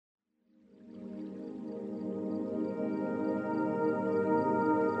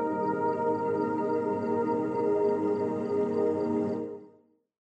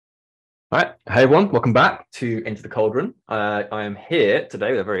All right. Hey, everyone. Welcome back to Into the Cauldron. I am here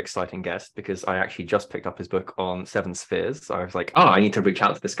today with a very exciting guest because I actually just picked up his book on Seven Spheres. So I was like, I need to reach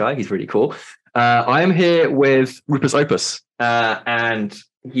out to this guy. He's really cool. I am here with Rufus Opus, and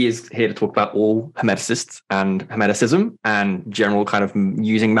he is here to talk about all Hermeticists and Hermeticism and general kind of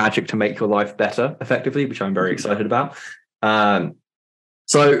using magic to make your life better effectively, which I'm very excited about.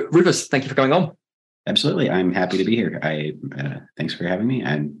 So, Rufus, thank you for coming on. Absolutely. I'm happy to be here. Thanks for having me.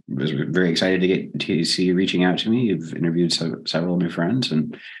 I was very excited to get to see you reaching out to me. You've interviewed several of my friends,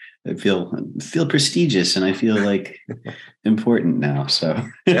 and I feel prestigious, and I feel like important now. So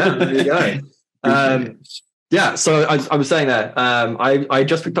yeah, there you go. Yeah, so I was saying that I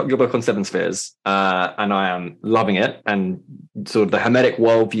just picked up your book on Seven Spheres, and I am loving it, and sort of the Hermetic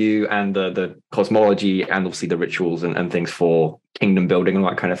worldview and the cosmology, and obviously the rituals and things for kingdom building and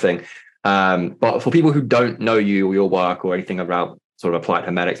that kind of thing. But for people who don't know you or your work or anything about sort of applied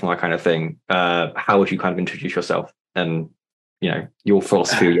Hermetics and that kind of thing, how would you kind of introduce yourself and your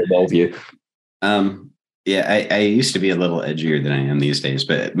philosophy, your worldview? Yeah, I used to be a little edgier than I am these days,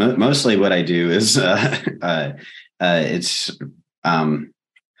 but mostly what I do is it's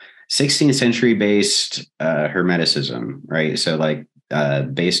 16th century based Hermeticism, right? So like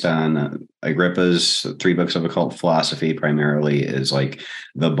based on Agrippa's three books of occult philosophy, primarily is like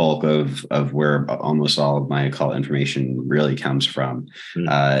the bulk of where almost all of my occult information really comes from.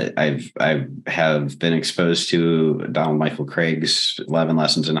 I have been exposed to Donald Michael Craig's 11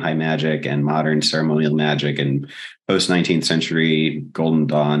 Lessons in High Magic and modern ceremonial magic and post 19th century Golden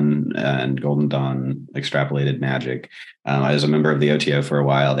Dawn and Golden Dawn extrapolated magic. I was a member of the OTO for a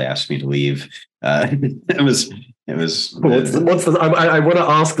while. They asked me to leave. It was. I want to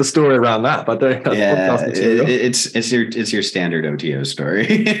ask the story around that, but it's your standard OTO story.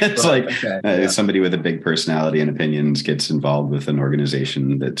 It's right, like okay, somebody with a big personality and opinions gets involved with an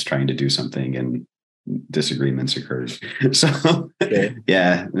organization that's trying to do something, and disagreements occurs. So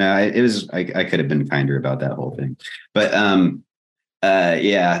yeah, no, it was. I could have been kinder about that whole thing, but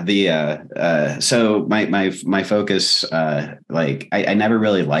so my focus, like I never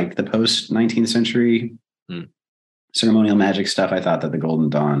really liked the post 19th century ceremonial magic stuff. I thought that the Golden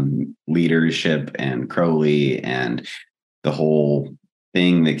Dawn leadership and Crowley and the whole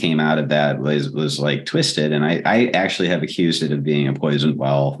thing that came out of that was like twisted. And I actually have accused it of being a poisoned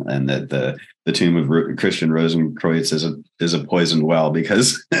well, and that the tomb of Christian Rosenkreuz is a poisoned well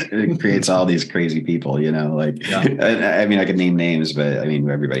because it creates all these crazy people, like, I mean, I could name names, but I mean,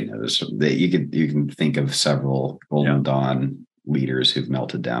 everybody knows that you can think of several Golden Dawn leaders who've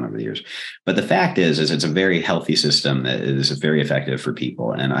melted down over the years. But the fact is it's a very healthy system that is very effective for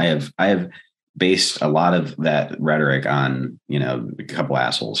people. And I have based a lot of that rhetoric on, a couple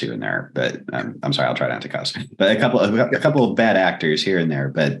assholes here and there, but I'm sorry, I'll try not to cuss, but a couple of bad actors here and there,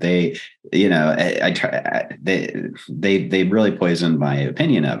 but they really poisoned my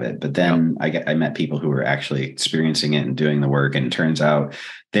opinion of it. But then I met people who were actually experiencing it and doing the work. And it turns out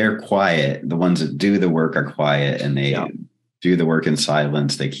they're quiet. The ones that do the work are quiet, and they do the work in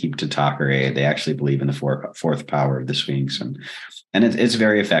silence. They keep to Takare. They actually believe in the fourth power of the Sphinx. And it's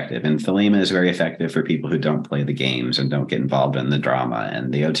very effective. And Thelema is very effective for people who don't play the games and don't get involved in the drama.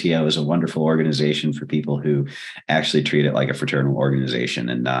 And the OTO is a wonderful organization for people who actually treat it like a fraternal organization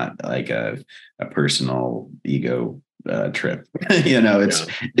and not like a personal ego trip.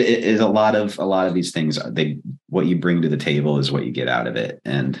 It's a lot of these things. What you bring to the table is what you get out of it.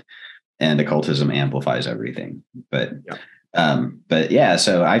 And occultism amplifies everything. But yeah,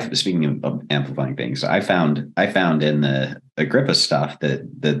 so speaking of amplifying things, I found in the Agrippa stuff that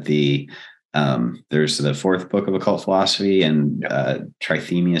the there's the fourth book of occult philosophy, and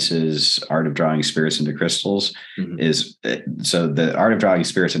Trithemius's Art of Drawing Spirits into Crystals is so the Art of Drawing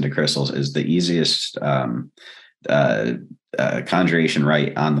Spirits into Crystals is the easiest conjuration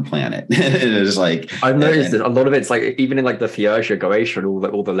rite on the planet. It is like I've noticed that a lot of it's like, even in like the Theurgia, Goetia, and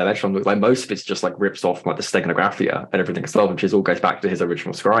all the Levitron, like most of it's just like rips off like the Steganographia and everything as well, which all goes back to his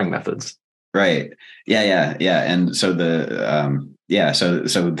original scrying methods. Right. Yeah. And so so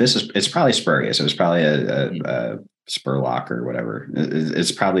it's probably spurious. It was probably a Spurlock or whatever.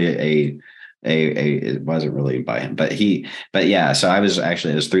 It's probably it wasn't really by him, but yeah. So it was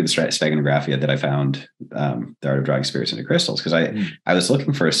through the Steganographia that I found the Art of Drawing Spirits into Crystals, because I was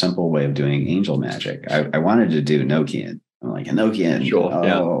looking for a simple way of doing angel magic. I wanted to do Enochian. I'm like, Enochian,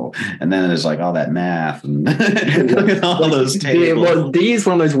 sure, and then there's like all that math and look at all those tables. He's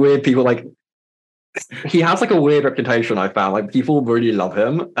one of those weird people. Like, he has like a weird reputation. I found like people really love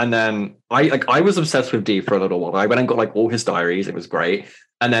him, and then I was obsessed with D for a little while. I went and got like all his diaries. It was great.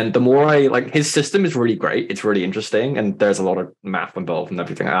 And then the more I like, his system is really great. It's really interesting, and there's a lot of math involved and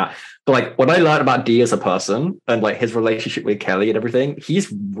everything like that. But like when I learned about D as a person and like his relationship with Kelly and everything,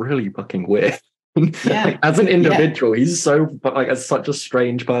 he's really fucking weird. Yeah. Like, as an individual, he's so like as such a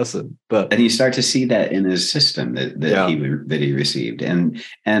strange person. But and you start to see that in his system that he received, and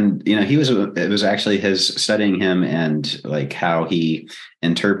you know, it was actually his studying him and like how he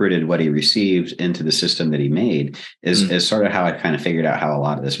interpreted what he received into the system that he made is sort of how I kind of figured out how a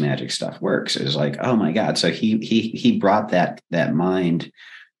lot of this magic stuff works. Is like, oh my God, so he brought that mind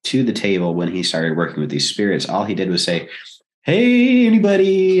to the table when he started working with these spirits. All he did was say, hey,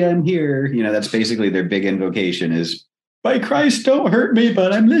 anybody, I'm here. You know, that's basically their big invocation is, by Christ, don't hurt me,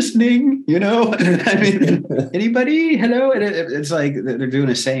 but I'm listening, you know? I mean, anybody, hello? And it's like they're doing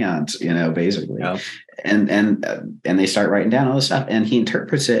a seance, you know, basically. Yeah. And they start writing down all this stuff, and he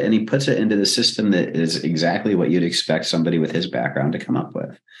interprets it and he puts it into the system that is exactly what you'd expect somebody with his background to come up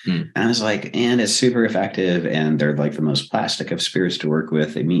with. And I was like, and it's super effective, and they're like the most plastic of spirits to work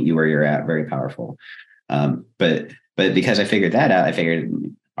with. They meet you where you're at, very powerful. But because I figured that out, I figured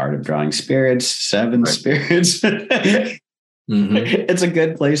Art of Drawing Spirits, 7 spirits. It's a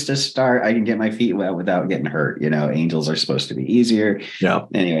good place to start. I can get my feet wet without getting hurt. You know, angels are supposed to be easier. Yeah.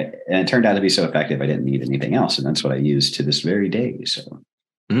 Anyway, and it turned out to be so effective, I didn't need anything else. And that's what I use to this very day. So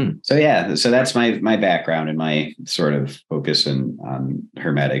yeah, so that's my background and my sort of focus on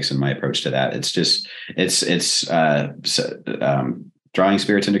Hermetics and my approach to that. It's just, drawing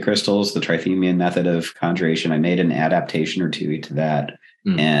spirits into crystals, the Trithemian method of conjuration. I made an adaptation or two to that.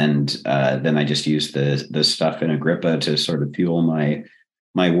 And then I just used the stuff in Agrippa to sort of fuel my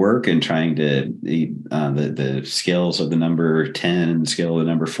work and trying to the skills of the number 10 and skill of the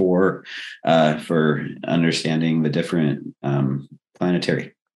number 4 for understanding the different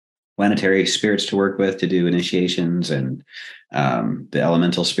planetary spirits to work with to do initiations, and the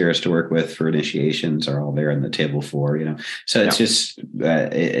elemental spirits to work with for initiations are all there in the table 4, you know. So it's just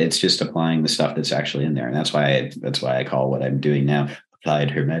applying the stuff that's actually in there, and that's why I call what I'm doing now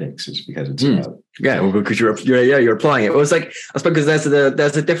applied hermetics, is because it's because you're applying it. It was like, I suppose, because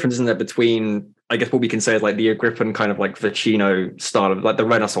there's a difference, isn't there, between, I guess, what we can say is like the Agrippan kind of like Ficino style of like the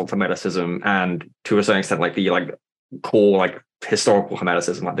Renaissance Hermeticism, and to a certain extent like the like core like historical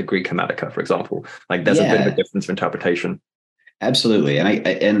Hermeticism, like the Greek Hermetica, for example. Like there's a bit of a difference of interpretation. Absolutely.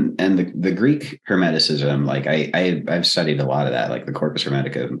 And the Greek Hermeticism, like I've studied a lot of that. Like the Corpus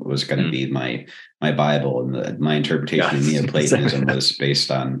Hermetica was going to be my Bible, and my interpretation of Neoplatonism was based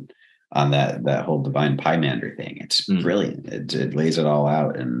on that whole divine Pymander thing. It's brilliant. It lays it all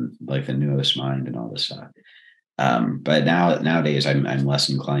out in like the Nous mind and all this stuff. But nowadays I'm less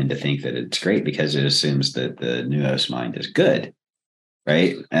inclined to think that it's great, because it assumes that the Nous mind is good,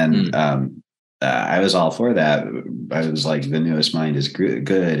 right? And I was all for that. I was like, the Nous mind is good,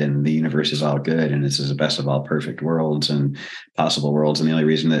 and the universe is all good, and this is the best of all perfect worlds and possible worlds. And the only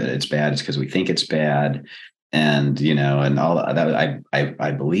reason that it's bad is because we think it's bad. And, you know, and all that,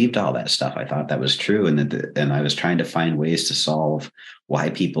 I believed all that stuff. I thought that was true. And I was trying to find ways to solve why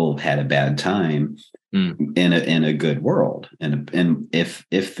people had a bad time in a good world. And if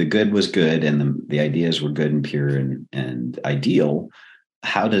the good was good and the ideas were good and pure and ideal,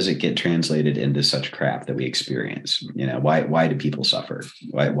 how does it get translated into such crap that we experience? You know, why do people suffer?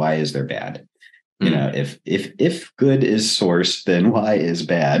 Why is there bad? You know, if good is source, then why is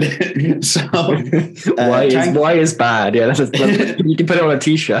bad? So why is bad? Yeah, that's you can put it on a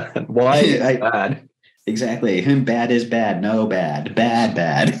t-shirt. Why is bad? Exactly. Bad is bad. No, bad.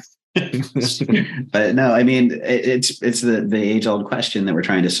 But no, I mean, it's the age old question that we're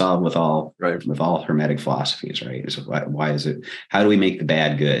trying to solve with all Hermetic philosophies, right? So why is it? How do we make the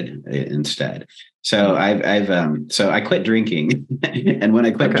bad good instead? So so I quit drinking, and when I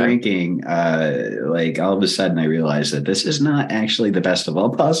quit drinking, like all of a sudden I realized that this is not actually the best of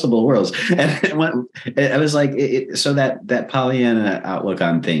all possible worlds. And I was like, so that Pollyanna outlook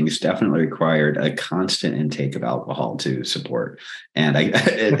on things definitely required a constant intake of alcohol to support. And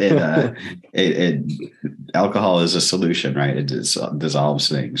alcohol is a solution, right? It dissolves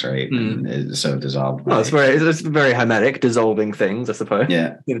things, right? And so dissolved. It's very hermetic, dissolving things, I suppose.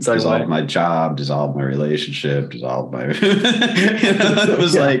 Yeah, dissolved my job, dissolved my relationship, dissolved my. It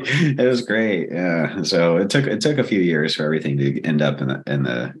was great. Yeah. So it took a few years for everything to end up in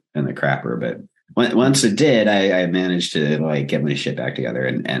the crapper, but once it did, I managed to like get my shit back together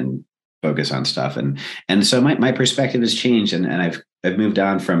and focus on stuff. And so my perspective has changed, and I've moved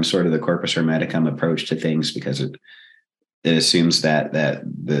on from sort of the Corpus Hermeticum approach to things, because it assumes that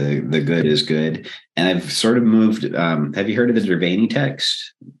the good is good. And I've sort of moved. Have you heard of the Derveni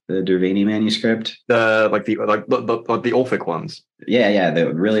text, the Derveni manuscript? The Orphic ones. Yeah,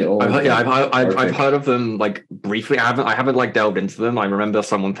 the really old. I've heard of them like briefly. I haven't like delved into them. I remember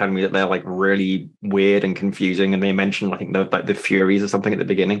someone telling me that they're like really weird and confusing, and they mentioned I think the Furies or something at the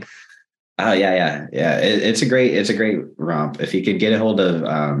beginning. Oh yeah. It's a great romp. If you could get a hold of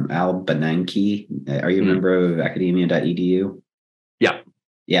Al Bernanke, are you a member of academia.edu? Yeah.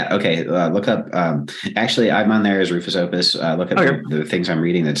 Okay. Look up. Actually, I'm on there as Rufus Opus. Look at the things I'm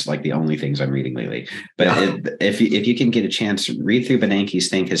reading. That's like the only things I'm reading lately. But if you can get a chance, read through Bernanke's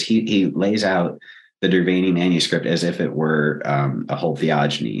thing, because he lays out the Derveni manuscript as if it were a whole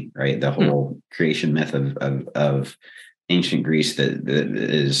theogony, right? The whole creation myth of ancient Greece that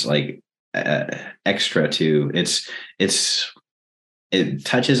is like extra to it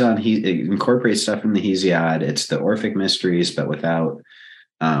touches on it incorporates stuff from the Hesiod. It's the Orphic mysteries, but without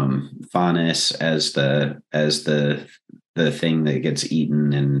Faunus as the thing that gets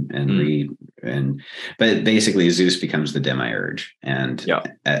eaten but basically Zeus becomes the demiurge, and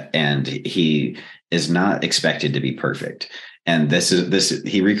he is not expected to be perfect. And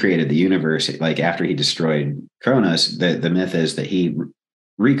he recreated the universe, like after he destroyed Kronos. The myth is that he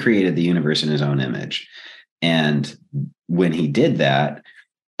recreated the universe in his own image. And when he did that,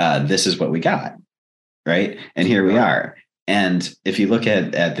 this is what we got. Right. And here we are. And if you look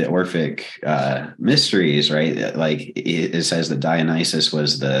at the Orphic mysteries, right, like it says that Dionysus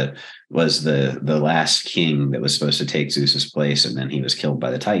was the last king that was supposed to take Zeus's place, and then he was killed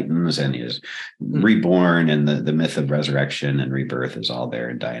by the Titans, and he was reborn, and the myth of resurrection and rebirth is all there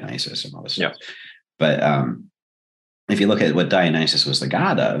in Dionysus and all this stuff. But if you look at what Dionysus was the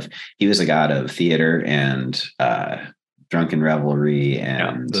god of, he was the god of theater and drunken revelry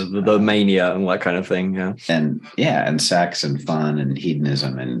and the mania and that kind of thing. And sex and fun and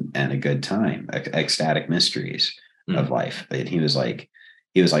hedonism and a good time, ecstatic mysteries of life. And he was like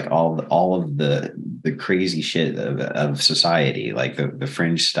all of the crazy shit of society, like the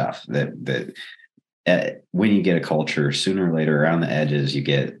fringe stuff that when you get a culture, sooner or later around the edges, you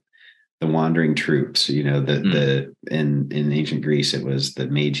get the wandering troops. In ancient Greece, it was the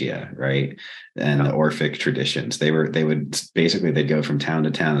magia, right? And the Orphic traditions. They'd go from town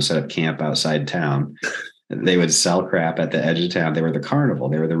to town and set up camp outside town. They would sell crap at the edge of town. They were the carnival.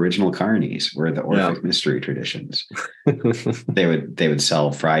 They were the original carnies, were the Orphic mystery traditions. They would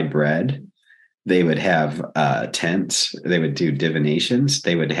sell fried bread. They would have tents. They would do divinations.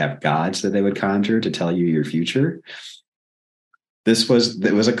 They would have gods that they would conjure to tell you your future. It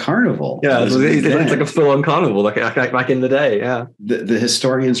was a carnival. Yeah, it's like a full-on carnival, like back in the day. Yeah, the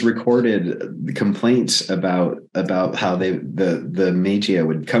historians recorded the complaints about how the magia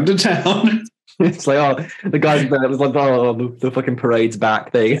would come to town. It's like, the guys there, it was like, the fucking parade's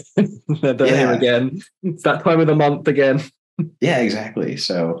back. They're here again. It's that time of the month again. Yeah, exactly.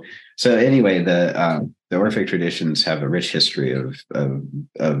 So anyway, the Orphic traditions have a rich history of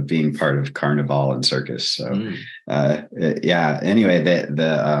being part of carnival and circus. So anyway,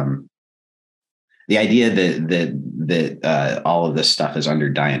 the idea that all of this stuff is under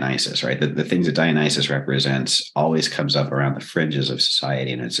Dionysus, right? The things that Dionysus represents always comes up around the fringes of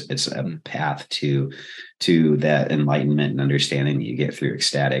society, and it's a path to that enlightenment and understanding that you get through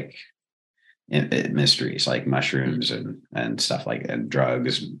ecstatic mysteries like mushrooms and stuff like and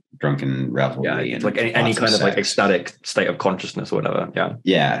drugs, drunken revelry, and like any kind of like ecstatic state of consciousness or whatever.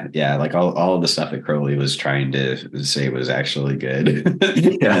 Yeah, like all of the stuff that Crowley was trying to say was actually good.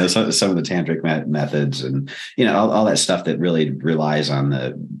 Some of the tantric methods and all that stuff that really relies on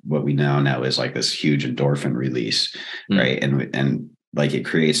what we now know is like this huge endorphin release, right? And like it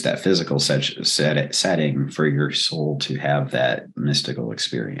creates that physical setting for your soul to have that mystical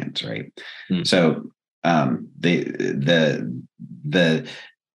experience, right? So the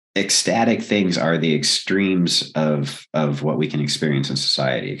ecstatic things are the extremes of what we can experience in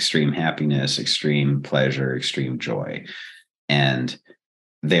society: extreme happiness, extreme pleasure, extreme joy, and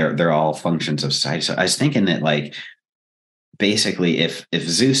they're all functions of society. So I was thinking that, like, basically, if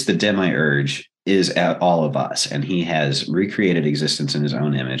Zeus the demiurge is all of us, and he has recreated existence in his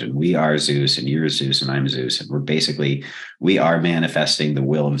own image, and we are Zeus, and you're Zeus, and I'm Zeus, and we are manifesting the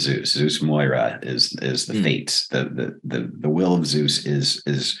will of Zeus. Zeus Moira is the fates. The will of Zeus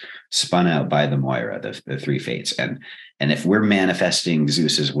is spun out by the Moira, the three fates, and if we're manifesting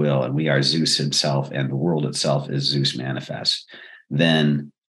Zeus's will, and we are Zeus himself, and the world itself is Zeus manifest,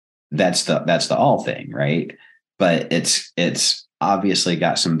 then that's the all thing, right? But it's obviously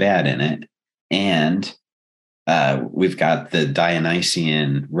got some bad in it. And we've got the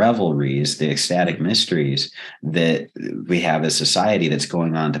Dionysian revelries, the ecstatic mysteries that we have as society that's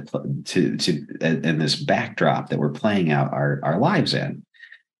going on to in this backdrop that we're playing out our lives in.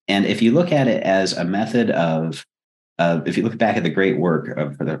 And if you look at it as a method of if you look back at the great work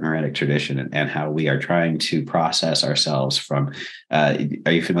of the Hermetic tradition and how we are trying to process ourselves from, are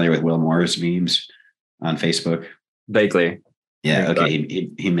you familiar with Will Moore's memes on Facebook? Vaguely. Yeah. Okay.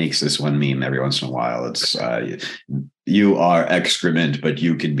 He makes this one meme every once in a while. It's you are excrement, but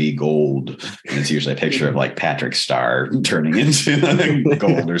you can be gold. And it's usually a picture of like Patrick Starr turning into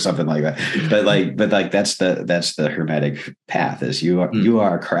gold or something like that. But that's the Hermetic path is you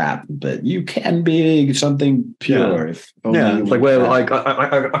are crap, but you can be something pure. Yeah. Like I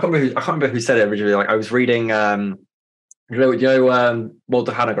can't remember who said it originally. Like I was reading Walter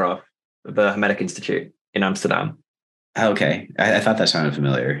Hanegraaff, the Hermetic Institute in Amsterdam. Okay, I thought that sounded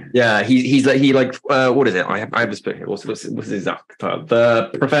familiar. Yeah, he what is it? I have this book here. What's his exact title? The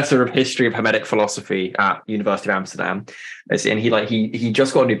Professor of History of Hermetic Philosophy at University of Amsterdam. And he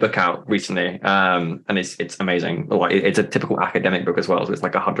just got a new book out recently, and it's amazing. Like it's a typical academic book as well, so it's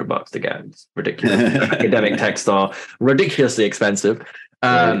like $100 to get. It's ridiculous. Academic texts are ridiculously expensive.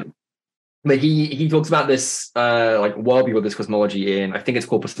 Right. But he talks about this like worldview of this cosmology in, I think it's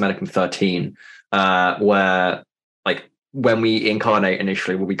called Hermeticum 13, where like when we incarnate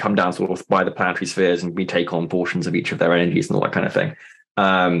initially, we come down sort of by the planetary spheres and we take on portions of each of their energies and all that kind of thing.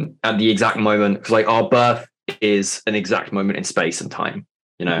 At the exact moment, because like our birth is an exact moment in space and time,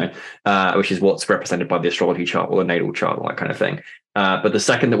 which is what's represented by the astrology chart or the natal chart, all that kind of thing. But the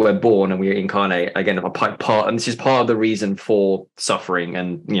second that we're born and we incarnate, again, and this is part of the reason for suffering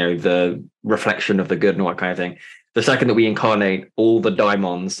and the reflection of the good and all that kind of thing. The second that we incarnate, all the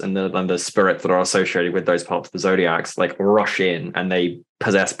daimons and the spirits that are associated with those parts of the zodiacs like rush in and they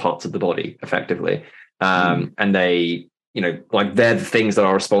possess parts of the body effectively. And they, like they're the things that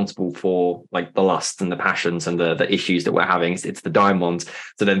are responsible for like the lust and the passions and the issues that we're having. It's the daimons.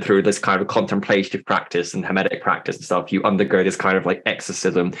 So then through this kind of contemplative practice and hermetic practice and stuff, you undergo this kind of like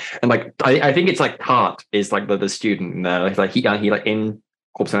exorcism. And like, I think it's like Tart is like the student in there. Like he like in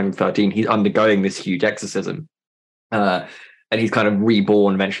Corpus 13, he's undergoing this huge exorcism. And he's kind of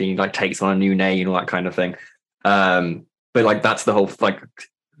reborn eventually. He like takes on a new name and all that kind of thing. But like that's the whole like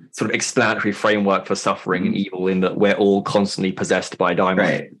sort of explanatory framework for suffering and evil, in that we're all constantly possessed by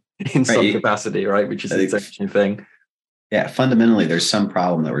daimon in some capacity, right? Which is the same thing. Yeah, fundamentally, there's some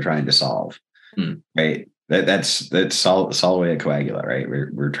problem that we're trying to solve, right? That's Solway Coagula, right?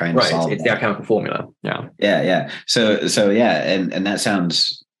 We're trying to solve. It's the alchemical formula. Yeah. So yeah, and that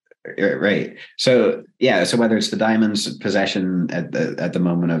sounds. Right. So whether it's the diamond's possession at the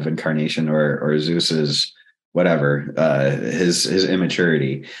moment of incarnation or Zeus's whatever, his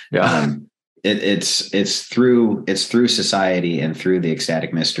immaturity. Yeah. It's through society and through the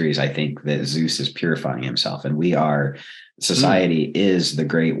ecstatic mysteries, I think, that Zeus is purifying himself, and society is the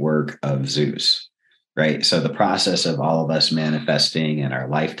great work of Zeus. Right. So the process of all of us manifesting in our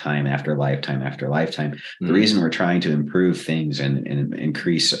lifetime after lifetime after lifetime, the reason we're trying to improve things and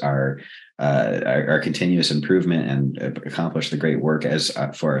increase our continuous improvement and accomplish the great work as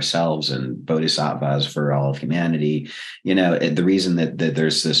for ourselves and bodhisattvas for all of humanity, the reason that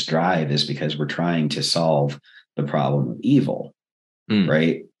there's this drive is because we're trying to solve the problem of evil.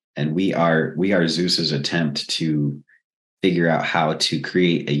 Right. And we are Zeus's attempt to figure out how to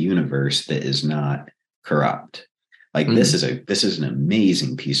create a universe that is not corrupt. Like this is an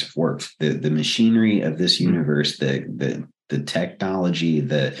amazing piece of work. The machinery of this universe, the technology,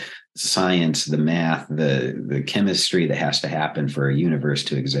 the science, the math, the chemistry that has to happen for a universe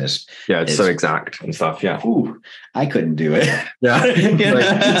to exist. Yeah, it's so exact and stuff. Yeah. Ooh, I couldn't do it. Yeah.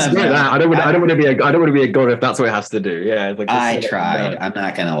 I don't want to be a god if that's what it has to do. Yeah. Like I tried. I'm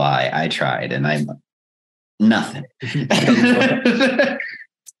not gonna lie. I tried and I'm nothing.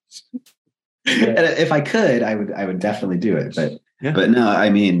 And if I could, I would definitely do it. But no, I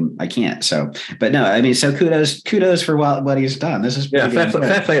mean, I can't. So kudos for what he's done. This is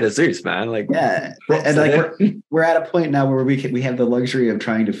fair play to Zeus, man. Like, yeah, and like we're at a point now where we have the luxury of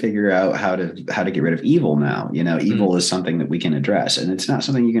trying to figure out how to get rid of evil now. Evil is something that we can address, and it's not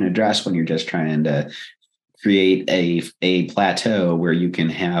something you can address when you're just trying to create a plateau where you can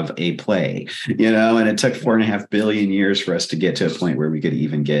have a play, and it took 4.5 billion years for us to get to a point where we could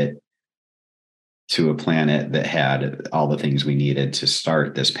even get to a planet that had all the things we needed to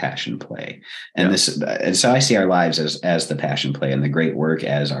start this passion play. And so I see our lives as the passion play, and the great work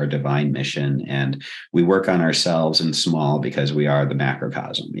as our divine mission. And we work on ourselves in small because we are the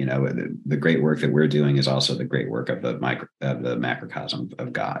macrocosm. The great work that we're doing is also the great work of the macrocosm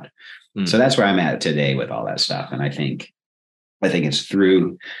of God. So that's where I'm at today with all that stuff. And I think it's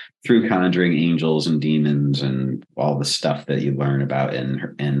through conjuring angels and demons and all the stuff that you learn about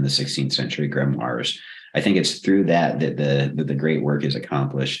in the 16th century grimoires. I think it's through that the great work is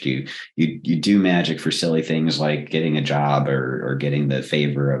accomplished. You do magic for silly things like getting a job or getting the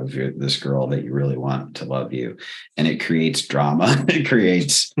favor of this girl that you really want to love you, and it creates drama. It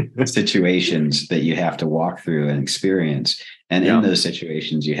creates situations that you have to walk through and experience. And in those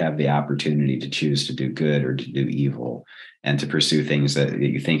situations, you have the opportunity to choose to do good or to do evil, and to pursue things that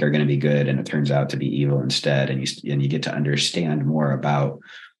you think are going to be good, and it turns out to be evil instead. And you get to understand more about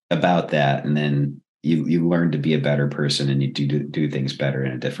that, and then you learn to be a better person, and you do things better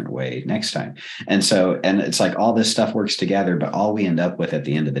in a different way next time. And it's like all this stuff works together, but all we end up with at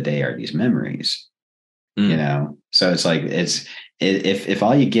the end of the day are these memories. So it's like if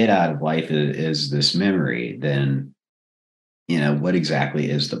all you get out of life is this memory, then what exactly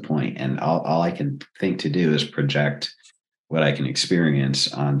is the point? And all I can think to do is project what I can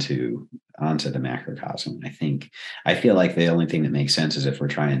experience onto the macrocosm. I feel like the only thing that makes sense is if we're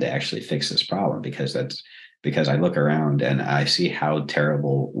trying to actually fix this problem, because I look around and I see how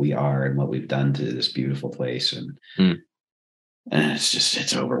terrible we are and what we've done to this beautiful place. And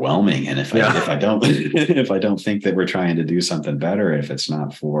it's overwhelming. And if I don't if I don't think that we're trying to do something better, if it's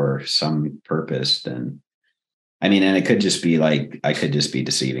not for some purpose, then and it could just be like, I could just be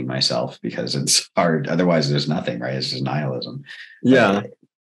deceiving myself because it's hard. Otherwise there's nothing, right? It's just nihilism. Yeah. But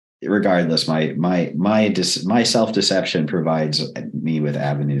regardless, my self-deception provides me with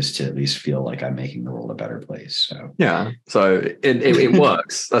avenues to at least feel like I'm making the world a better place. So yeah. So it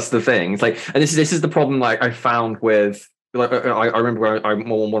works. That's the thing. It's like, and this is the problem like I found with, like, I remember on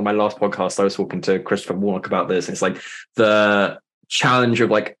one of my last podcasts, I was talking to Christopher Warnock about this. It's like the challenge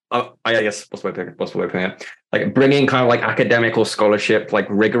of like, I guess what's the way of putting it? Like bringing kind of like academic or scholarship, like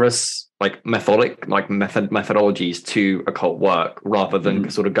rigorous, like methodologies to occult work, rather than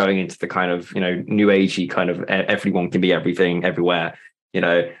sort of going into the kind of, new agey kind of everyone can be everything everywhere.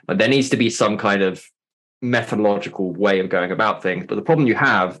 But there needs to be some kind of methodological way of going about things. But the problem you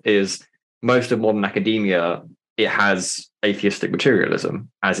have is most of modern academia, it has atheistic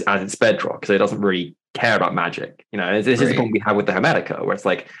materialism as its bedrock, so it doesn't really care about magic. This is the problem we have with the Hermetica, where it's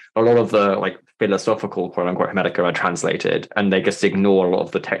like a lot of the like philosophical quote unquote Hermetica are translated, and they just ignore a lot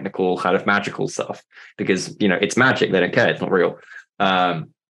of the technical kind of magical stuff because it's magic, they don't care, it's not real. And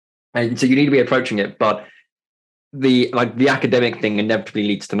so you need to be approaching it, but the academic thing inevitably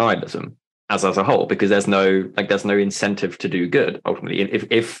leads to nihilism as a whole, because there's no incentive to do good ultimately.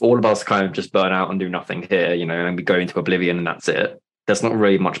 If all of us kind of just burn out and do nothing here, and we go into oblivion and that's it, there's not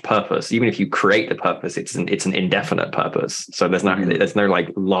really much purpose. Even if you create the purpose, it's an indefinite purpose. So there's no like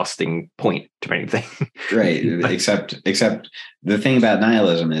lasting point to anything. Right. except the thing about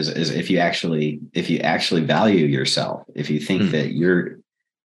nihilism is if you actually value yourself, if you think that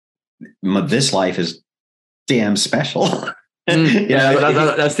this life is damn special.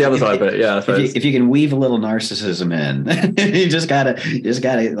 That's the other side of it. Yeah, if you can weave a little narcissism in, you just gotta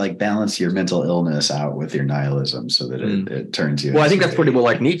like balance your mental illness out with your nihilism so that it turns you. Well, I think that's probably what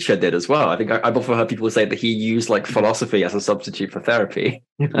like Nietzsche did as well. I think I've often heard people say that he used like philosophy as a substitute for therapy.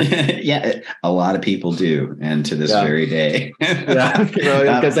 Yeah, a lot of people do, and to this very day. Yeah, it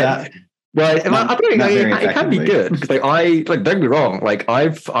can be good because don't get me wrong. Like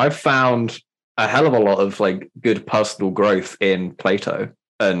I've found a hell of a lot of like good personal growth in Plato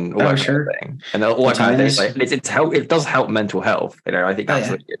and all that kind of thing. And all that kind of thing. Like, it does help mental health. I think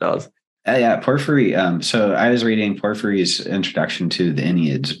absolutely it does. Porphyry. So I was reading Porphyry's introduction to the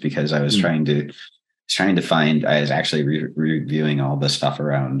Enneads because I was trying to find. I was actually reviewing all the stuff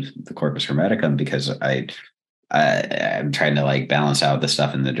around the Corpus Hermeticum because I'm trying to like balance out the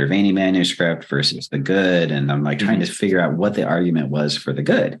stuff in the Derveni manuscript versus the good. And I'm like trying to figure out what the argument was for the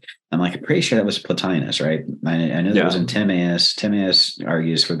good. I'm like, I'm pretty sure that was Plotinus, right? I know that was in Timaeus. Timaeus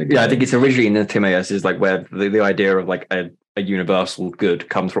argues for the good. Yeah, I think it's originally in the Timaeus is like where the idea of like a universal good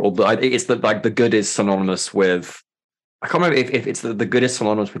comes from. It's that like the good is synonymous with, I can't remember if it's the good is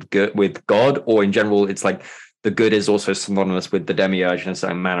synonymous with God, or in general, it's like the good is also synonymous with the demiurge in a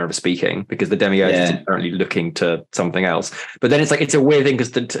certain manner of speaking, because the demiurge is apparently looking to something else. But then it's a weird thing because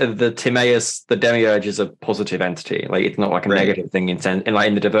the Timaeus, the demiurge is a positive entity. Like it's not like a negative thing in the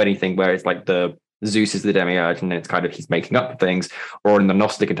Derveni thing where it's like the Zeus is the demiurge, and it's kind of he's making up things, or in the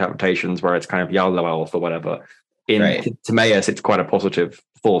Gnostic interpretations where it's kind of Yaldabaoth or whatever. In Timaeus, it's quite a positive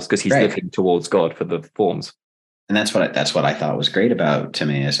force because he's looking towards God for the forms. And that's what I thought was great about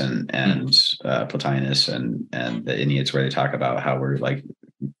Timaeus and Plotinus and the Enneads, where they talk about how we're like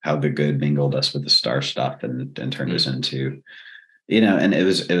how the good mingled us with the star stuff and turned us into, and it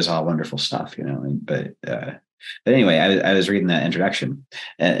was all wonderful stuff, but anyway, I was reading that introduction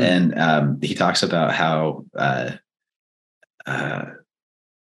and he talks about how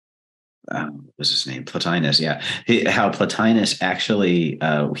what was his name? Plotinus. Yeah. How Plotinus actually,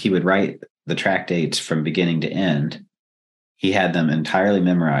 he would write the tractates from beginning to end. He had them entirely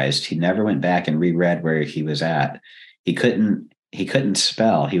memorized. He never went back and reread where he was at. He couldn't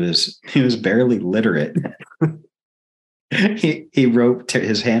spell. He was barely literate. He wrote,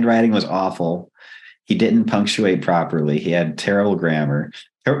 his handwriting was awful. He didn't punctuate properly. He had terrible grammar.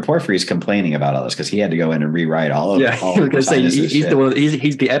 Porphyry's complaining about all this because he had to go in and rewrite all of. Yeah, I was going to say he's the one.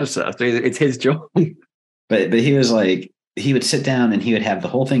 He's the editor, so it's his job. But he was like, he would sit down and he would have the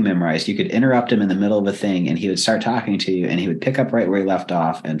whole thing memorized. You could interrupt him in the middle of a thing, and he would start talking to you, and he would pick up right where he left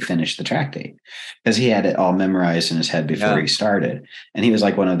off and finish the tractate because he had it all memorized in his head before he started. And he was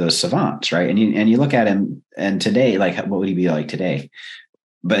like one of those savants, right? And you look at him, and today, like, what would he be like today?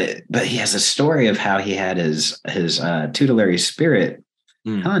 But he has a story of how he had his tutelary spirit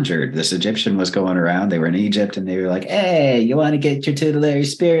conjured. This Egyptian was going around. They were in Egypt, and they were like, "Hey, you want to get your tutelary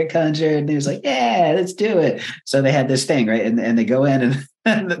spirit conjured?" And he was like, "Yeah, let's do it." So they had this thing, right? And they go in,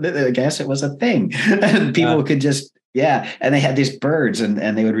 and I guess it was a thing, and people could just. Yeah. And they had these birds and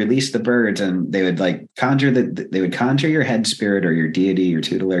they would release the birds, and they would like they would conjure your head spirit or your deity, your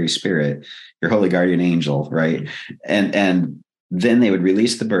tutelary spirit, your holy guardian angel. Right. And then they would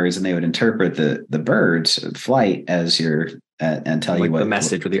release the birds, and they would interpret the birds flight as your, and tell like you what the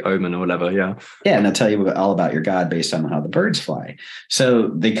message or the omen or whatever. Yeah. Yeah. And they'll tell you all about your God based on how the birds fly. So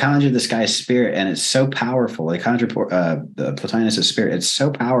they conjure this guy's spirit, and it's so powerful. They conjure the Plotinus' spirit. It's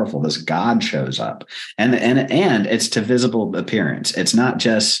so powerful. This God shows up, and it's to visible appearance. It's not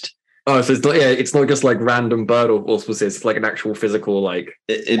just. Oh, so it's not just like random bird or auspices. It's like an actual physical, like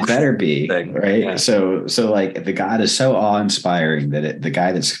it better be thing. Right. Yeah. So like the God is so awe-inspiring that the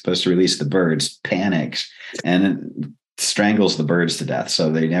guy that's supposed to release the birds panics and strangles the birds to death.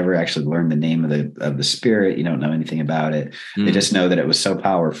 So they never actually learn the name of the spirit. You don't know anything about it. They just know that it was so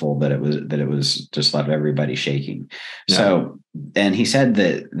powerful that it was just left everybody shaking. Yeah. So, and he said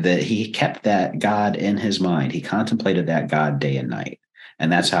that he kept that God in his mind. He contemplated that God day and night.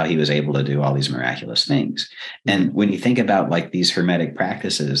 And that's how he was able to do all these miraculous things. And when you think about like these hermetic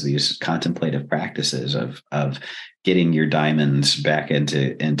practices, these contemplative practices of getting your diamonds back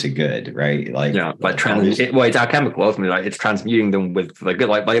into good, right? Like it's alchemical ultimately. Like it's transmuting them with the good.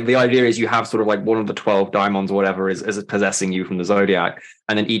 Like the idea is you have sort of like one of the 12 diamonds or whatever is possessing you from the zodiac,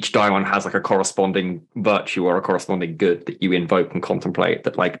 and then each diamond has like a corresponding virtue or a corresponding good that you invoke and contemplate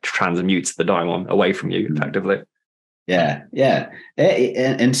that like transmutes the diamond away from you effectively. Yeah.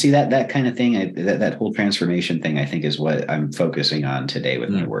 And see that kind of thing, that whole transformation thing, I think is what I'm focusing on today with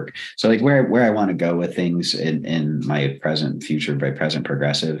my work. So like where I want to go with things in my present future, by present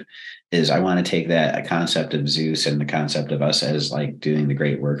progressive, is I want to take that concept of Zeus and the concept of us as like doing the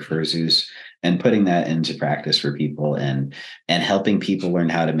great work for Zeus and putting that into practice for people and helping people learn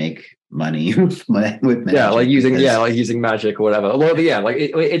how to make money with magic. Like using magic or whatever. Well,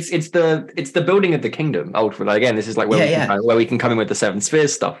 it's the building of the kingdom ultimately. Again, this is like where we can come in with the seven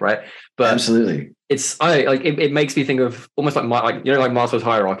spheres stuff, right? But absolutely, it makes me think of almost like Maslow's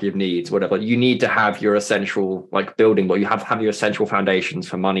hierarchy of needs, whatever. You need to have your essential like building, but you have your essential foundations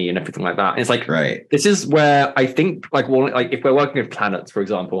for money and everything like that. And it's like this is where I think like if we're working with planets, for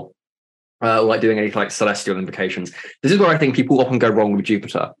example, like doing any like celestial invocations, this is where I think people often go wrong with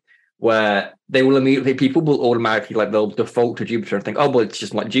Jupiter. Where people will automatically like they'll default to Jupiter and think, oh, well, it's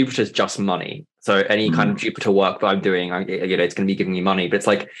just like Jupiter's just money. So any kind of Jupiter work that I'm doing, it's going to be giving me money. But it's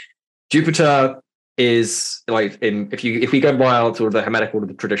like Jupiter is like if we go by sort of the Hermetic or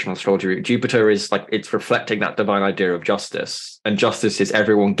the traditional astrology, Jupiter is like it's reflecting that divine idea of justice, and justice is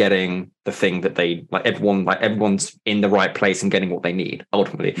everyone getting the thing that they like. Everyone's in the right place and getting what they need.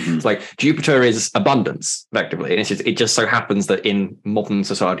 Ultimately, it's like Jupiter is abundance, effectively, and it just so happens that in modern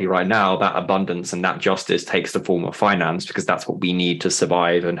society right now, that abundance and that justice takes the form of finance because that's what we need to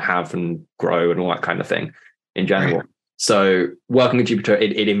survive and have and grow and all that kind of thing in general. Right. So working with Jupiter,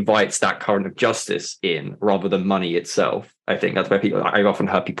 it invites that current of justice in rather than money itself. I think that's where I've often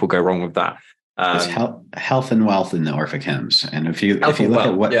heard people go wrong with that. It's health and wealth in the Orphic hymns. And if you look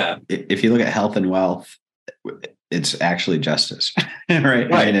at health and wealth, it's actually justice, right?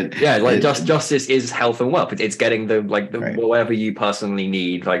 Right. Justice is health and wealth. It's getting the whatever you personally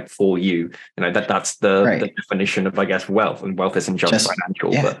need, like for you. That's the definition of, I guess, wealth. And wealth isn't just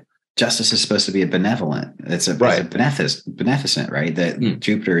financial, but justice is supposed to be a benevolent. It's a beneficent, right? That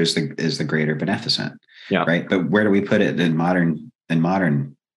Jupiter is the greater beneficent. Yeah. Right. But where do we put it in modern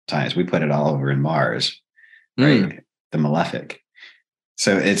times? We put it all over in Mars, right? The malefic.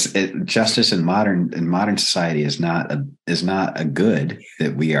 So justice in modern society is not a good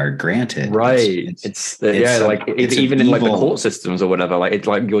that we are granted. Right. Even in like the court systems or whatever, like it's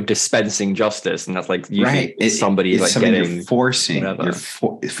like you're dispensing justice, and that's like usually somebody like getting you're forcing.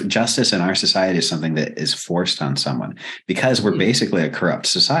 Justice in our society is something that is forced on someone because we're basically a corrupt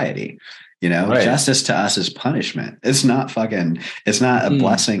society. Justice to us is punishment. It's not a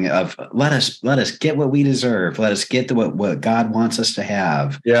blessing of let us get what we deserve. Let us get to what God wants us to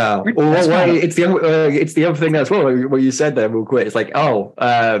have. Yeah. It's the other thing as well. What you said there real quick. It's like,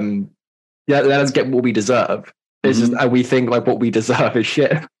 let us get what we deserve. It's just, and we think like what we deserve is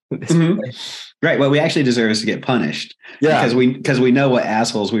shit. Right. What we actually deserve is to get punished. Yeah. Because we know what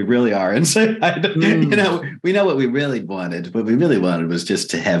assholes we really are. And so, we know what we really wanted. What we really wanted was just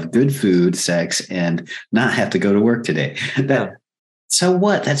to have good food, sex, and not have to go to work today. So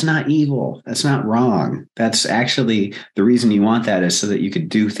what? That's not evil. That's not wrong. That's actually the reason you want that is so that you could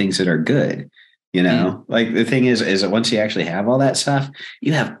do things that are good. Like the thing is that once you actually have all that stuff,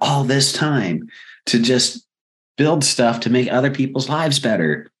 you have all this time to just build stuff to make other people's lives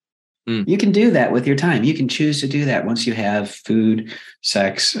better. You can do that with your time. You can choose to do that once you have food,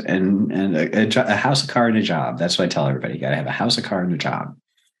 sex, and a house, a car, and a job. That's what I tell everybody. You got to have a house, a car, and a job.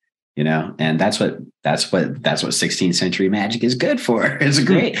 And that's what 16th century magic is good for. It's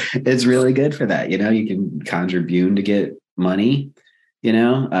great. It's really good for that. You can conjure Bune to get money.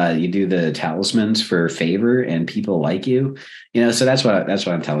 You do the talismans for favor, and people like you. So that's what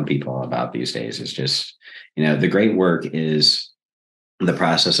I'm telling people about these days. Is just the great work is the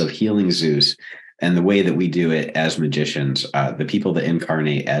process of healing Zeus, and the way that we do it as magicians, the people that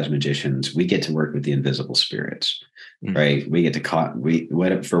incarnate as magicians, we get to work with the invisible spirits, right? We get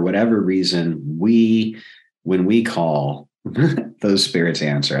to for whatever reason, when we call, those spirits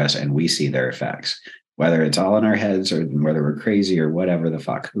answer us, and we see their effects, whether it's all in our heads or whether we're crazy or whatever the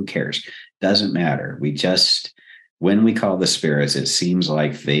fuck, who cares? Doesn't matter. When we call the spirits, it seems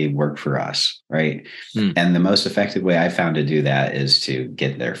like they work for us, right? And the most effective way I found to do that is to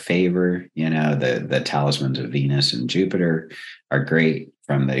get their favor. The talismans of Venus and Jupiter are great,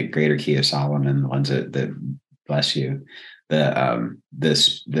 from the Greater Key of Solomon, the ones that bless you. If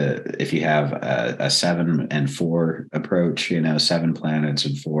you have a 7 and 4 approach, 7 planets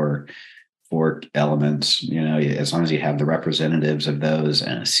and four elements, as long as you have the representatives of those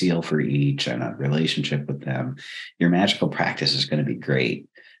and a seal for each and a relationship with them, your magical practice is going to be great.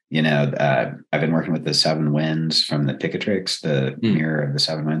 I've been working with the 7 winds from the Picatrix, the mirror of the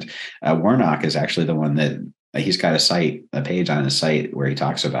 7 winds. Warnock is actually the one that he's got a page on his site where he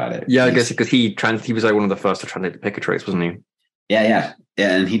talks about it. Yeah, I guess because he was like one of the first to translate the Picatrix, wasn't he? Yeah.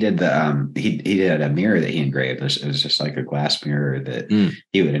 And he did he did a mirror that he engraved. It was just like a glass mirror that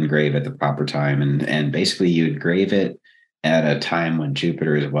he would engrave at the proper time, and basically you engrave it at a time when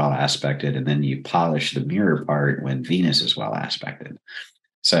Jupiter is well aspected, and then you polish the mirror part when Venus is well aspected.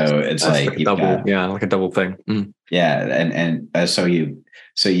 So it's like a double, like a double thing. Yeah, and so you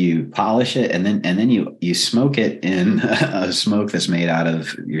polish it, and then you smoke it in a smoke that's made out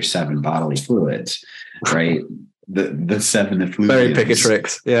of your 7 bodily fluids, right? The 7 effluviums. Very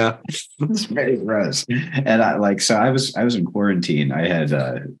Picatrix, yeah. It's very gross. And I was in quarantine. I had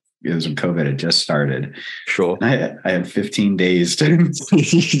it was when COVID had just started. Sure. I had 15 days to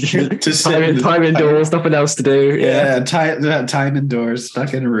time indoors, nothing else to do. Yeah, time indoors,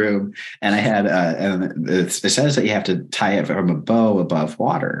 stuck in a room. And I had and it says that you have to tie it from a bow above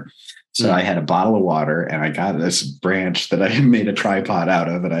water. So I had a bottle of water, and I got this branch that I made a tripod out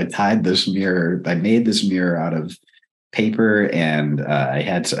of, and I tied this mirror. I made this mirror out of paper, and I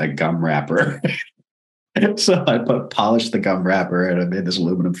had a gum wrapper. So I polished the gum wrapper, and I made this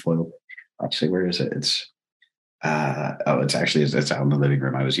aluminum foil. Actually, where is it? It's it's out in the living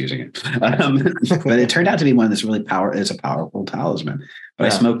room. I was using it, but it turned out to be one that's really It's a powerful talisman. But I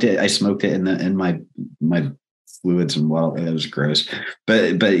smoked it in my fluids, and it was gross.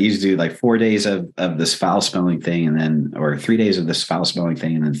 But you do like 4 days of this foul smelling thing, or 3 days of this foul smelling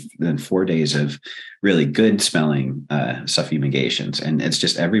thing, and then 4 days of really good smelling suffumigations. And it's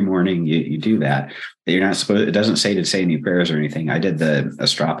just every morning you do that. You're not supposed. It doesn't say to say any prayers or anything. I did the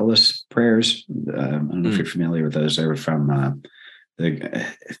Astropolis prayers. I don't know if you're familiar with those. They were from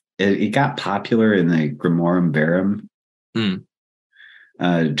it got popular in the Grimorum Verum.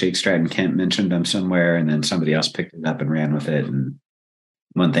 Jake Stratton Kent mentioned them somewhere, and then somebody else picked it up and ran with it, and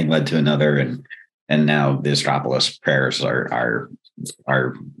one thing led to another, and now the Astropolis prayers are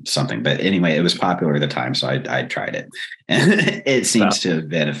something. But anyway, it was popular at the time, so I tried it, and it seems to have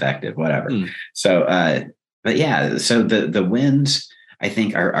been effective. Whatever. So, but yeah, so the winds, I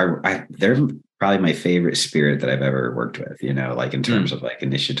think they're probably my favorite spirit that I've ever worked with, like in terms of like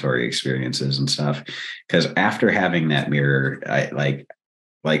initiatory experiences and stuff. Because after having that mirror, I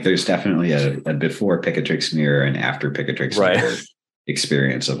like there's definitely a before Picatrix mirror and after Picatrix mirror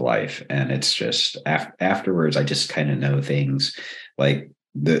experience of life. And it's just afterwards, I just kind of know things like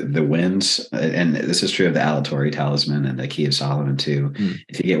the winds. And this is true of the Alatori talisman and the Key of Solomon too.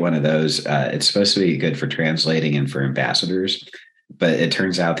 If you get one of those, it's supposed to be good for translating and for ambassadors. But it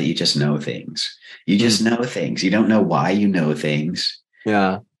turns out that you just know things. You just know things. You don't know why you know things.